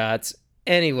gunshots,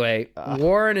 anyway,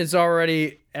 Warren is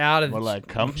already out of... More like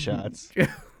cum shots.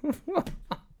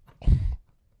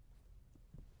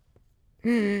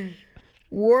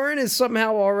 Warren is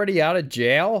somehow already out of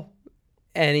jail,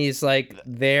 and he's, like,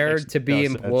 there to be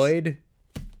employed.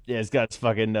 Yeah, he's got his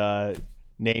fucking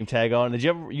name tag on.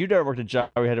 You never worked a job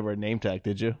where you had to wear a name tag,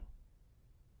 did you?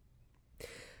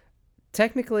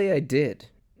 Technically, I did,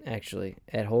 actually,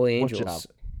 at Holy Angels. What job?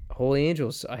 Holy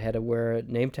Angels, I had to wear a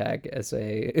name tag as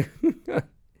a...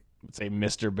 Say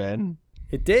Mr. Ben.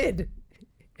 It did.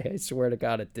 I swear to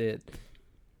God it did.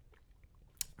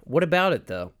 What about it,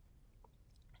 though?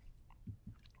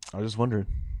 I was just wondering.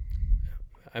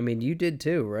 I mean, you did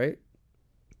too, right?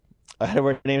 I had to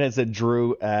wear a name that said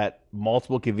Drew at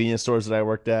multiple convenience stores that I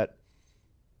worked at.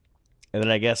 And then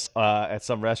I guess at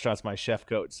some restaurants, my chef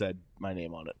coat said my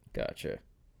name on it. Gotcha.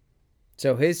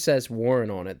 So his says Warren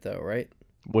on it, though, right?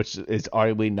 Which is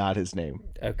arguably not his name.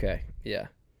 Okay, yeah.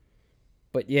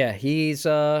 But yeah, he's,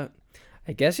 I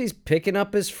guess he's picking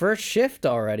up his first shift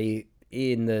already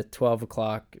in the 12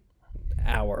 o'clock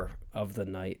hour of the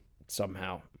night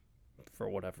somehow, for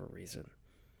whatever reason.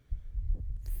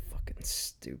 Fucking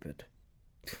stupid.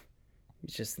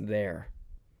 He's just there.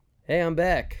 Hey, I'm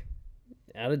back.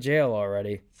 Out of jail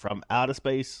already. From outer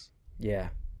space. Yeah.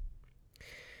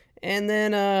 And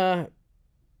then,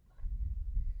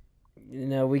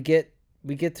 we get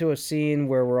to a scene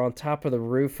where we're on top of the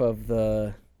roof of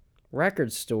the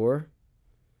record store,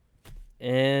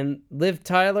 and Liv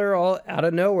Tyler, all out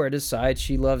of nowhere, decides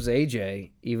she loves AJ,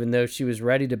 even though she was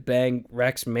ready to bang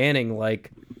Rex Manning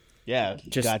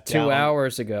just 2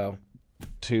 hours ago.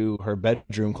 To her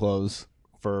bedroom clothes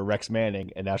for Rex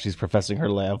Manning, and now she's professing her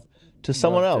love to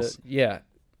someone else. Yeah,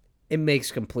 it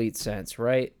makes complete sense,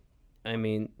 right? I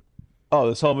mean,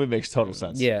 this whole movie makes total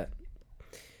sense. Yeah,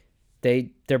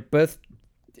 they're both,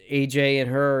 AJ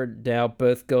and her, are now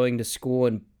both going to school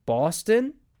in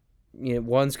Boston.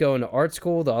 One's going to art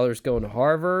school, the other's going to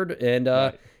Harvard, and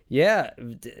right. Yeah,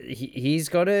 he's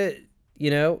gonna,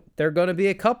 they're gonna be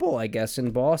a couple, I guess,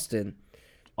 in Boston.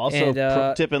 Also,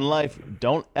 pro tip in life: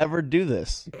 don't ever do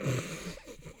this.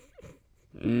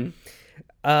 It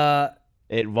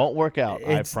won't work out.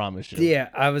 I promise you. Yeah,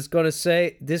 I was gonna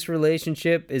say this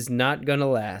relationship is not gonna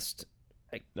last.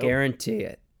 I guarantee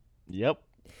it. Yep.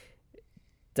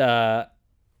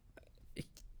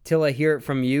 Till I Hear It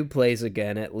From You plays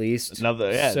again, at least.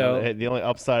 The only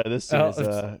upside of this scene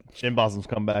is Jim Bosum's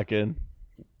come back in.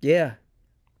 Yeah,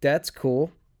 that's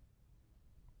cool.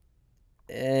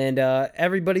 And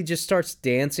everybody just starts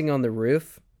dancing on the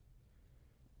roof.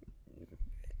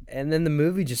 And then the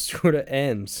movie just sort of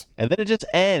ends. And then it just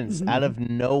ends out of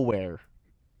nowhere.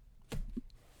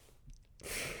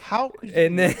 How could you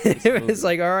And then it was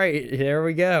like, all right, here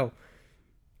we go.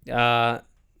 I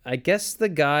guess the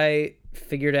guy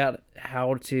figured out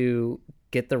how to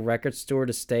get the record store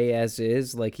to stay as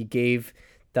is. Like, he gave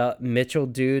the Mitchell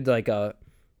dude like a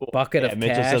bucket of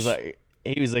Mitchell cash. Says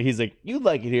he's like, you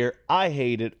like it here, I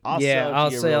hate it. I'll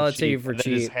sell it to you for cheap.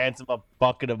 And then just hands him a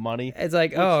bucket of money. It's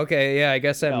like, oh, okay, yeah, I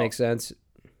guess that makes sense.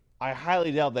 I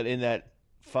highly doubt that in that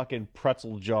fucking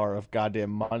pretzel jar of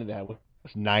goddamn money that was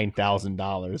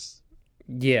 $9,000.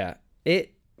 Yeah,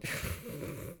 it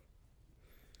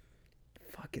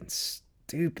fucking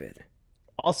stupid.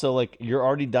 Also, like, you're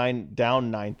already down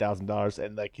 $9,000,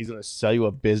 and like he's gonna sell you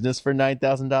a business for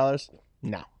 $9,000?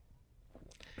 No.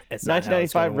 It's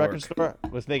 1995 record store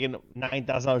was making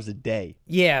 $9,000 a day.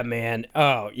 Yeah, man.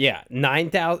 Oh, yeah.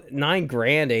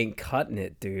 $9,000 ain't cutting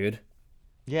it, dude.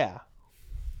 Yeah.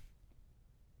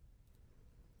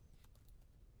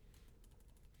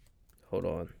 Hold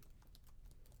on.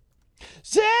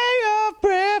 Say a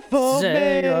prayer for me.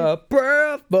 Say a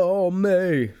prayer for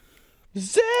me.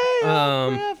 Say a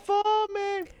prayer for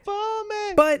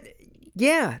me. But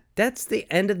yeah, that's the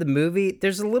end of the movie.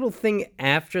 There's a little thing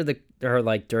after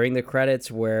during the credits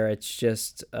where it's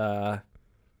just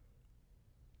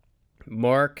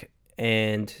Mark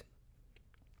and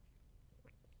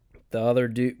the other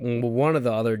dude, one of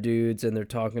the other dudes, and they're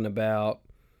talking about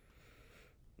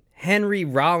Henry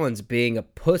Rollins being a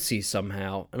pussy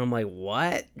somehow. And I'm like,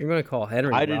 what? You're going to call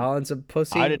Henry Rollins a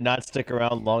pussy? I did not stick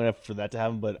around long enough for that to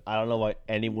happen, but I don't know why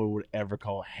anyone would ever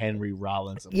call Henry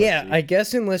Rollins a pussy. Yeah, I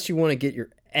guess unless you want to get your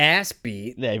ass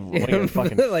beat. Yeah, when your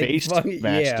fucking face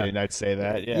smashed in, I'd say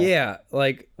that. Yeah. Yeah,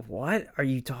 like, what are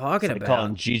you talking about?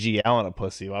 Calling Gigi Allen a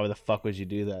pussy. Why the fuck would you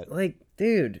do that? Like,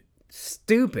 dude,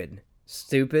 stupid.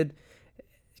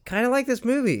 Kind of like this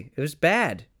movie. It was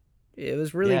bad. It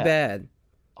was really bad.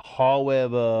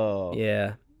 However,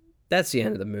 yeah, that's the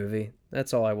end of the movie.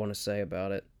 That's all I want to say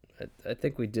about it. I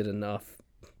think we did enough.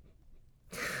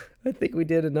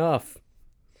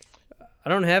 I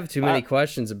don't have too many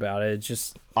questions about it. It's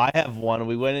just I have one.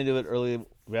 We went into it earlier.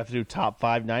 We have to do top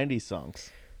 5 90s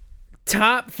songs.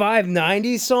 Top 5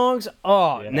 90s songs?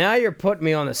 Oh, Now you're putting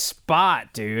me on the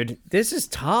spot, dude. This is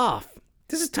tough.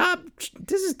 This is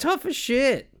tough as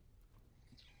shit.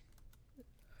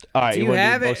 All right, do you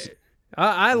have it?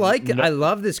 I like it. I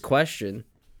love this question.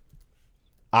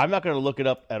 I'm not going to look it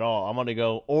up at all. I'm going to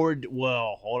go,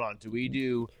 hold on. Do we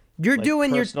do... You're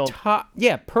doing personal, your top...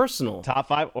 Yeah, personal. Top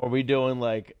 5? Or are we doing,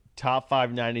 like, top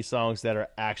 5 90 songs that are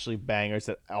actually bangers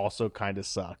that also kind of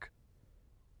suck?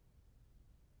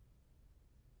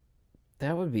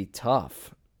 That would be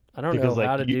tough. I don't know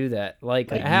how to do that. Like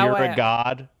how You're a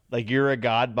God. Like, You're a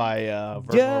God by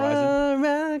Vertical Horizon.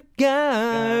 You're a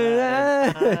God.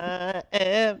 I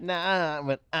am not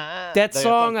what I... That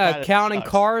song, Counting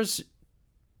Cars,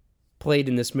 played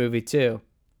in this movie, too.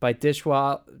 By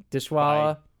Dishwalla.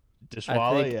 Dishwalla,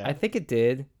 I think it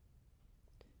did.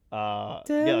 Let's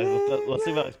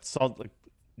see about songs like...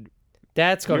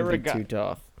 That's going to be too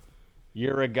tough.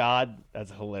 You're a God.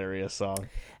 That's a hilarious song.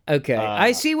 Okay,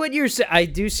 I see what you're saying. I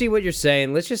do see what you're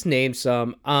saying. Let's just name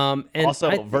some. And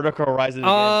also, Vertical Horizon. Again,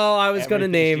 I was gonna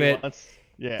name it.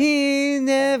 Yeah. He's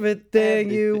everything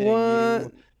you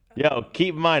want. Yo,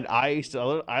 keep in mind, I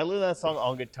learned that song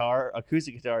on guitar,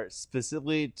 acoustic guitar,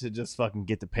 specifically to just fucking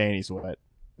get the panties wet.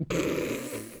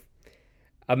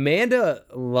 Amanda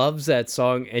loves that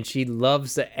song, and she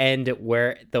loves the end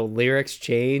where the lyrics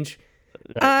change.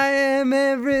 Right. I am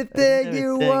everything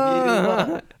you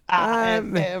want.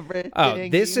 I'm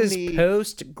everything. This is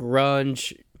post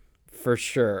grunge for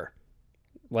sure.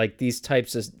 Like these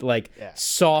types of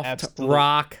soft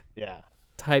rock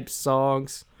type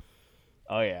songs.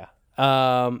 Oh yeah.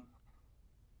 I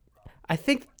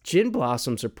think Gin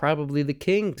Blossoms are probably the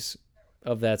kings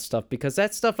of that stuff because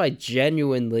that stuff I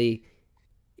genuinely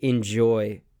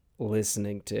enjoy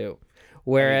listening to.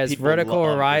 Whereas Vertical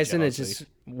Horizon is just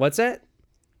what's that?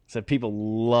 So people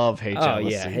love Hey Jealousy. Oh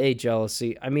yeah, Hey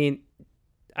Jealousy. I mean,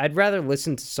 I'd rather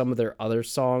listen to some of their other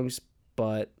songs,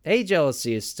 but Hey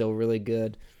Jealousy is still really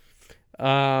good.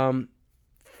 Fuck.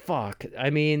 I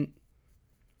mean,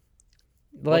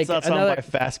 like what's that song by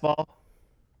Fastball?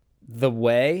 The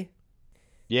Way.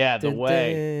 Yeah, The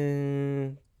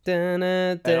Way. And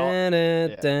then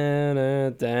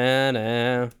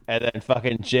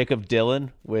fucking Jacob Dylan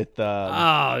with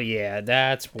oh yeah,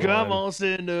 that's one. Come on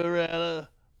Cinderella,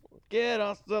 get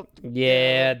off something.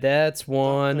 Yeah, that's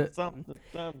one.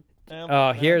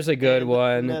 Oh, here's a good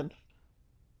one.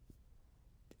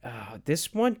 Oh,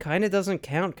 this one kind of doesn't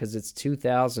count because it's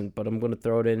 2000, but I'm gonna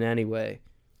throw it in anyway.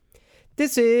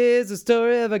 This is the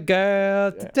story of a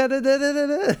girl.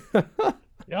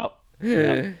 Yep.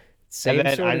 Same and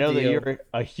then sort I know of that deal. you're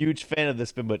a huge fan of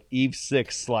this band, but Eve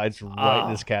 6 slides right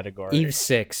in this category. Eve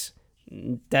 6.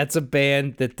 That's a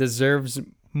band that deserves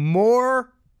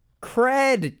more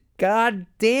cred. God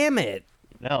damn it.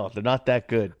 No, they're not that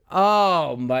good.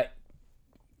 Oh, my.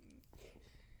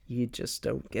 You just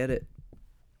don't get it.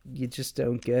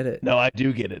 No, I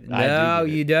do get it. No,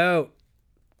 you don't.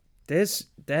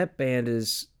 That band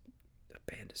is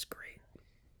great.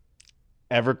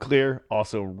 Everclear,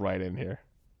 also right in here.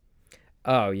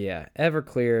 Oh, yeah.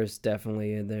 Everclear is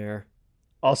definitely in there.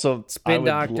 Also, Spin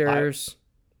Doctors.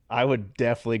 I would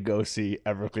definitely go see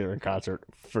Everclear in concert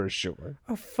for sure.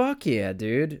 Oh, fuck yeah,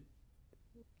 dude.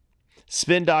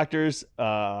 Spin Doctors,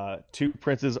 Two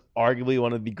Princes, arguably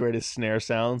one of the greatest snare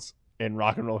sounds in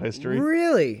rock and roll history.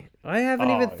 Really? I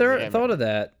haven't even thought of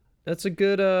that. That's a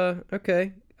good,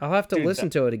 okay. I'll have to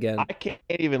listen to it again. I can't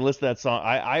even listen to that song.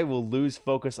 I will lose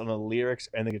focus on the lyrics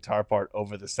and the guitar part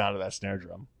over the sound of that snare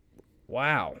drum.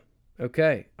 Wow.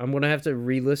 Okay. I'm going to have to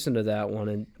re-listen to that one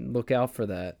and look out for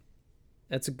that.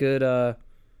 That's a good,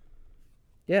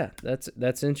 yeah,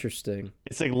 that's interesting.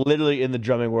 It's like literally in the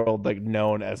drumming world, like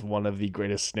known as one of the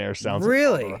greatest snare sounds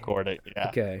really ever recorded. Yeah.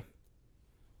 Okay.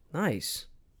 Nice.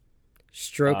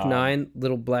 Stroke 9,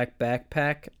 Little Black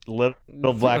Backpack.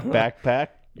 Little Black Backpack.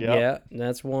 Yep. Yeah,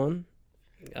 that's one.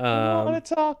 I want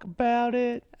to talk about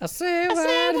it. I say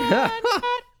what?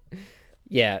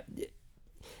 Yeah.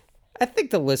 I think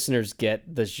the listeners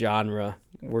get the genre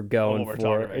we're going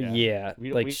for. About, yeah.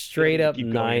 We straight up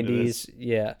 90s.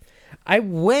 Yeah. I've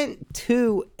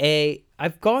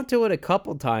gone to it a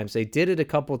couple times. They did it a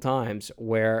couple times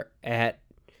where at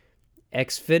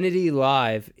Xfinity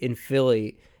Live in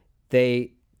Philly,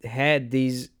 they had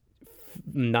these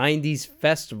 90s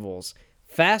festivals.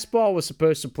 Fastball was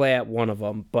supposed to play at one of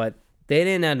them, but they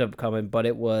didn't end up coming. But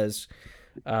it was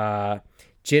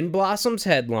Gin Blossoms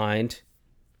headlined,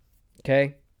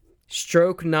 okay?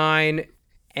 Stroke 9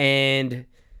 and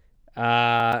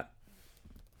 9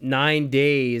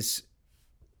 Days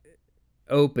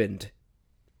opened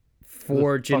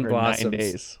for Gin Blossoms. 9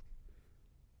 Days.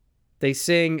 They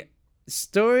sing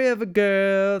Story of a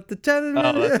Girl.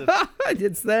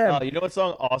 It's them. You know what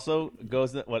song also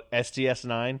goes in what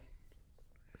STS9?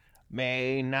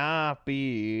 May not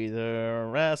be the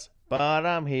rest, but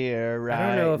I'm here right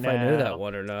now. I don't know if I know that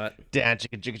one or not. Oh,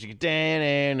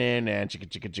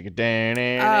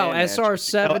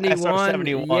 SR71.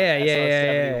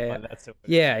 SR71.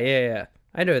 Yeah.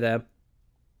 I know them.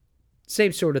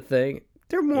 Same sort of thing.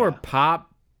 They're more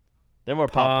pop. They're more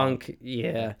punk.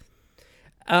 Yeah.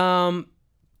 But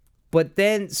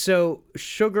then so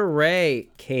Sugar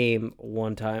Ray came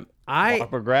one time. Mark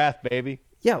McGrath, baby.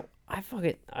 Yo,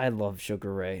 I love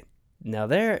Sugar Ray. Now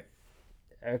they're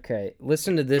okay.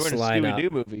 Listen to this lineup. Scooby-Doo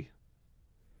movie.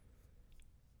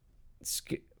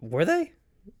 Were they?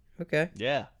 Okay.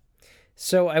 Yeah.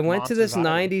 So I went to this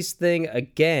Island. 90s thing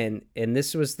again, and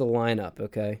this was the lineup,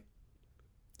 okay?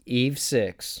 Eve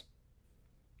 6.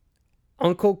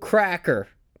 Uncle Kracker.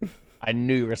 I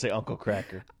knew you were going to say Uncle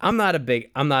Kracker. I'm not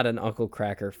an Uncle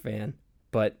Kracker fan,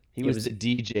 but he was the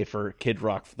DJ for Kid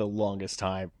Rock for the longest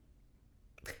time.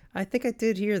 I think I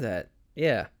did hear that.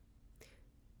 Yeah.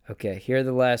 Okay, here are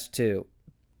the last two.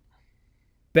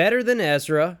 Better Than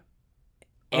Ezra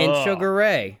and Sugar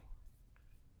Ray.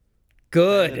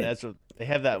 Good. They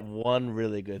have that one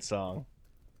really good song.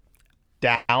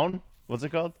 Down? What's it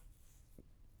called?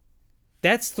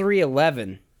 That's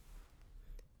 311.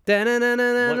 I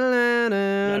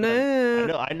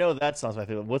know that song's my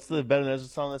favorite. What's the Better Than Ezra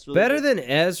song that's really Better good? Than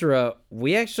Ezra,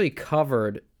 we actually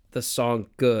covered the song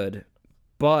Good.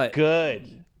 But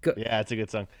Good. Yeah, it's a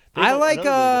good song. I like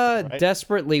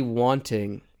Desperately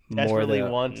Wanting more. Desperately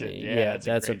Wanting. Yeah,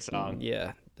 that's a great song.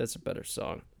 Yeah, that's a better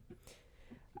song.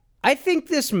 I think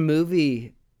this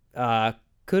movie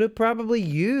could have probably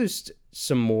used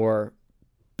some more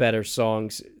better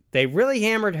songs. They really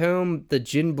hammered home the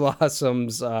Gin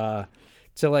Blossoms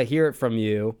Till I Hear It From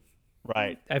You.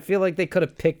 Right. I feel like they could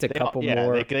have picked a couple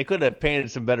more. They could have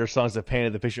painted some better songs that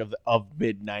painted the picture of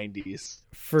mid-90s.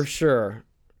 For sure.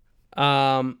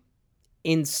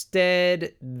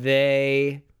 Instead,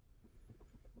 they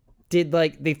did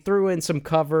they threw in some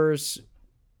covers,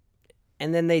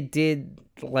 and then they did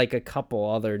a couple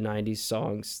other 90s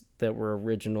songs that were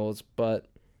originals, but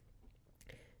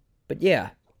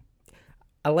yeah.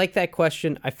 I like that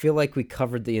question. I feel like we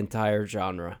covered the entire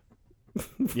genre.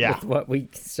 Yeah. With what we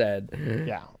said.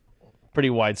 Yeah. Pretty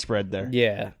widespread there.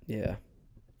 Yeah.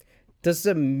 Does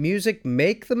the music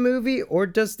make the movie, or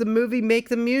does the movie make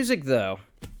the music, though?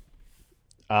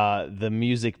 The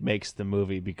music makes the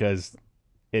movie because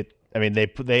they had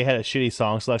a shitty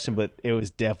song selection, but it was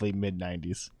definitely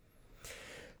mid-90s.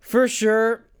 For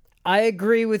sure. I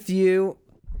agree with you.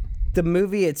 The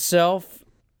movie itself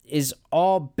is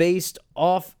all based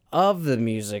off of the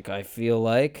music, I feel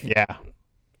like. Yeah.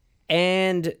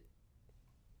 And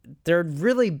there'd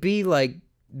really be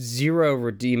zero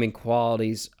redeeming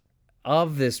qualities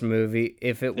of this movie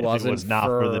if it was not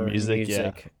for the music.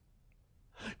 Yeah.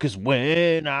 Cause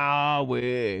when I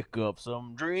wake up,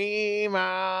 some dream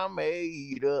I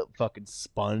made up. Fucking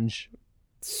Sponge.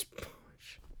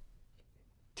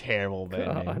 Terrible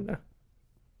band name.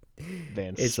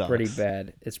 Band it's sucks. pretty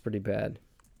bad.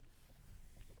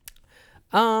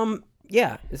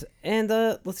 Yeah, and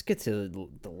let's get to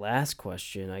the last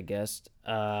question, I guess.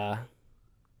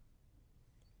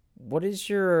 What is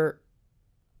your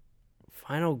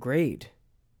final grade?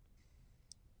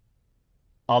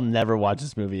 I'll never watch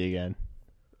this movie again.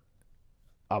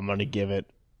 I'm gonna give it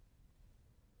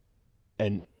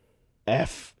an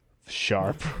F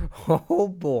sharp. Oh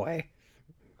boy.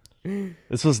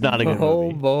 This was not a good movie.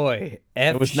 Oh boy.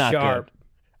 F it was not sharp. Good.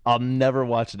 I'll never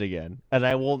watch it again. And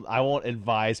I won't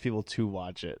advise people to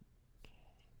watch it.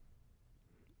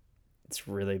 It's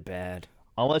really bad.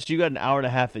 Unless you got an hour and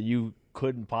a half that you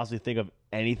couldn't possibly think of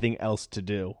anything else to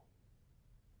do.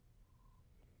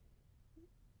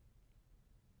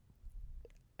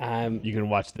 you can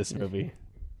watch this movie.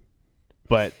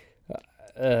 But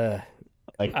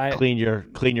like clean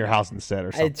your house instead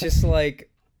or something. It's just like,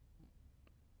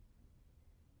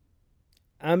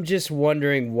 I'm just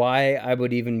wondering why I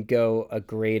would even go a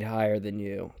grade higher than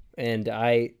you, and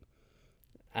I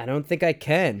don't think I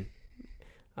can.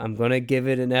 I'm gonna give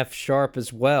it an F sharp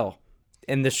as well,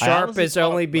 and the sharp is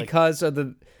only because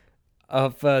of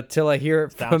Till I Hear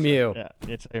It From You. Yeah,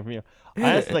 it's from you.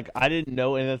 I didn't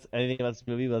know anything about this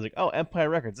movie, but I was like, oh, Empire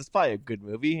Records. It's probably a good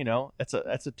movie, you know. That's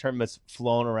a term that's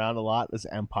flown around a lot. This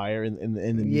Empire in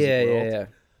the music world. Yeah.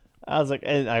 I was like,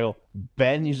 and I go,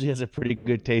 Ben usually has a pretty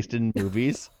good taste in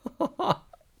movies,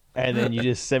 and then you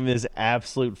just send me this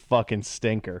absolute fucking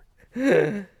stinker.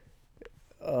 Like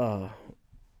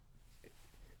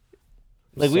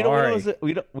we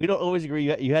don't always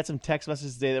agree. You had some text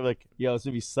messages today that were like, "Yo, this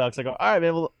movie sucks." I go, "All right,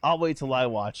 man. Well, I'll wait till I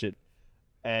watch it."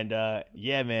 And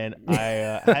yeah, man,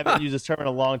 I haven't used this term in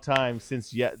a long time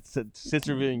since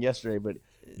reviewing yesterday, but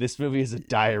this movie is a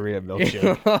diarrhea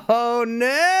milkshake. Oh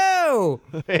no!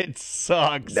 It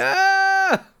sucks.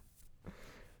 No.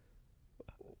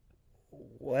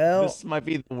 Well, this might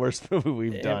be the worst movie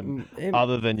we've done,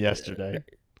 other than yesterday.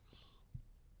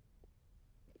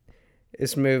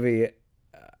 This movie,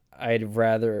 I'd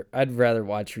rather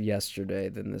watch yesterday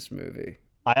than this movie.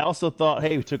 I also thought,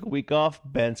 hey, we took a week off.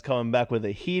 Ben's coming back with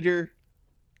a heater.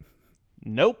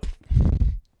 Nope.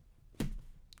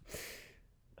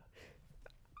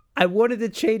 I wanted to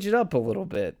change it up a little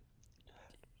bit.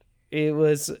 It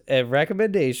was a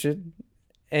recommendation,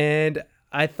 and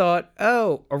I thought,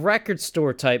 oh, a record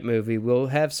store type movie will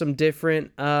have some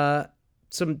different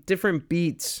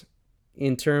beats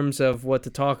in terms of what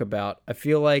to talk about. I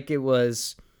feel like it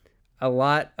was a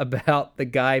lot about the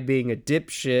guy being a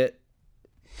dipshit,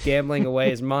 gambling away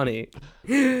his money.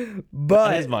 But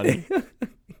not his money.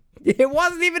 It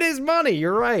wasn't even his money.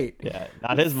 You're right. Yeah,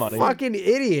 not his money. Fucking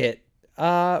idiot.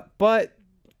 But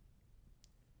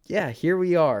yeah, here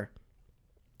we are.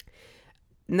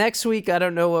 Next week, I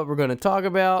don't know what we're going to talk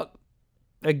about.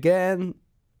 Again,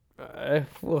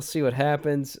 we'll see what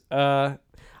happens. I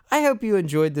hope you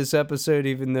enjoyed this episode,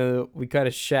 even though we kind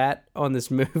of shat on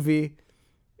this movie.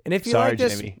 And if you sorry, like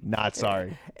this, Jamie, not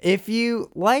sorry. If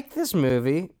you like this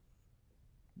movie,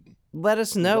 let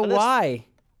us know why.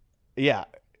 Yeah,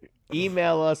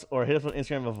 email us or hit us on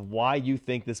Instagram of why you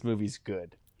think this movie's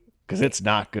good, because it's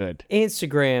not good.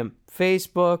 Instagram,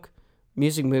 Facebook,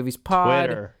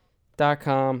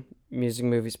 musicmoviespod.com,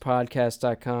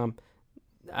 musicmoviespodcast.com.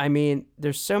 I mean,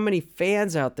 there's so many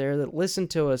fans out there that listen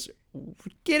to us.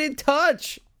 Get in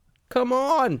touch. Come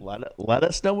on. Let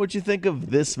us know what you think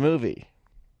of this movie.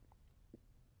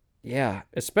 Yeah,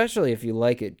 especially if you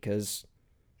like it, because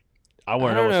I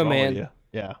want to know what's wrong with you.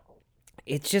 Yeah.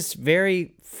 It's just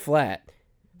very flat.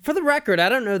 For the record, I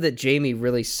don't know that Jamie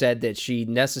really said that she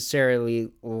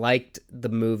necessarily liked the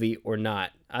movie or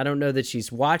not. I don't know that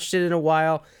she's watched it in a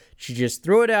while. She just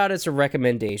threw it out as a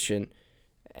recommendation,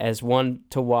 as one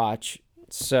to watch.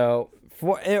 So,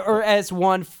 or as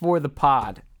one for the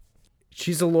pod.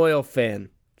 She's a loyal fan.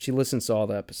 She listens to all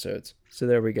the episodes. So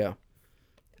there we go.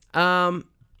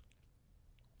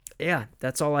 Yeah,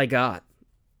 that's all I got.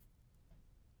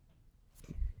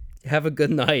 Have a good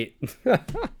night.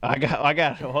 I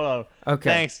got. Hold on.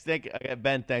 Okay. Thanks,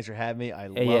 Ben. Thanks for having me. I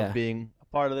love being a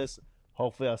part of this.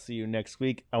 Hopefully, I'll see you next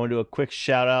week. I want to do a quick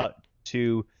shout out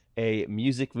to a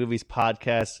Music Movies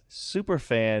Podcast super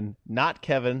fan, not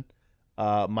Kevin.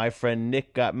 My friend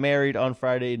Nick got married on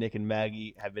Friday. Nick and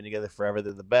Maggie have been together forever.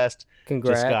 They're the best.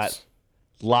 Congrats. Just got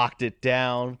locked it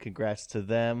down. Congrats to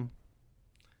them.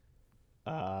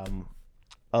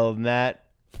 Other than that,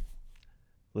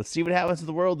 let's see what happens to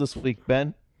the world this week,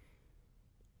 Ben.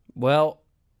 Well,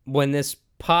 when this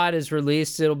pod is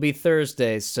released, it'll be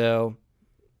Thursday, so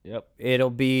yep, it'll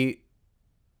be,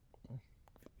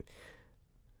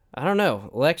 I don't know,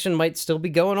 election might still be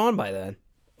going on by then.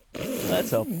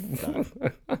 Let's hope.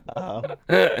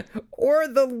 Or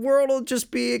the world will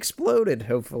just be exploded,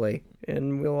 hopefully,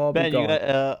 and we'll all be gone. Ben, you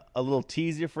got a little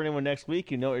teaser for anyone next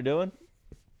week? You know what you're doing?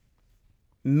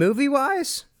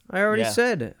 Movie-wise? I already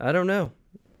said. I don't know.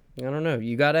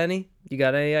 You got any? You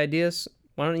got any ideas?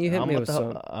 Why don't you hit me with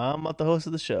some? I'm not the host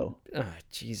of the show. Oh,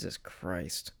 Jesus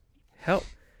Christ. Help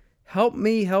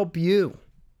me help you.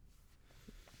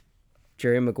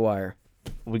 Jerry Maguire.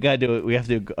 We gotta do it. We have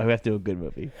to do a good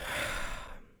movie.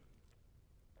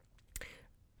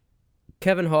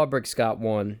 Kevin Hallbrick's got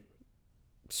one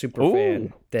super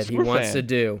fan that he wants to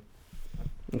do.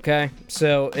 Okay,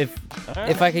 so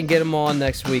if I can get him on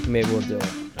next week, maybe we'll do it.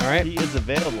 All right? He is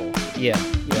available. Yeah,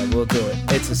 we'll do it.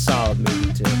 It's a solid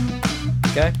movie too.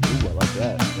 Okay? Ooh, I like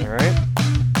that. All right?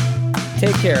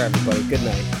 Take care, everybody. Good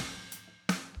night.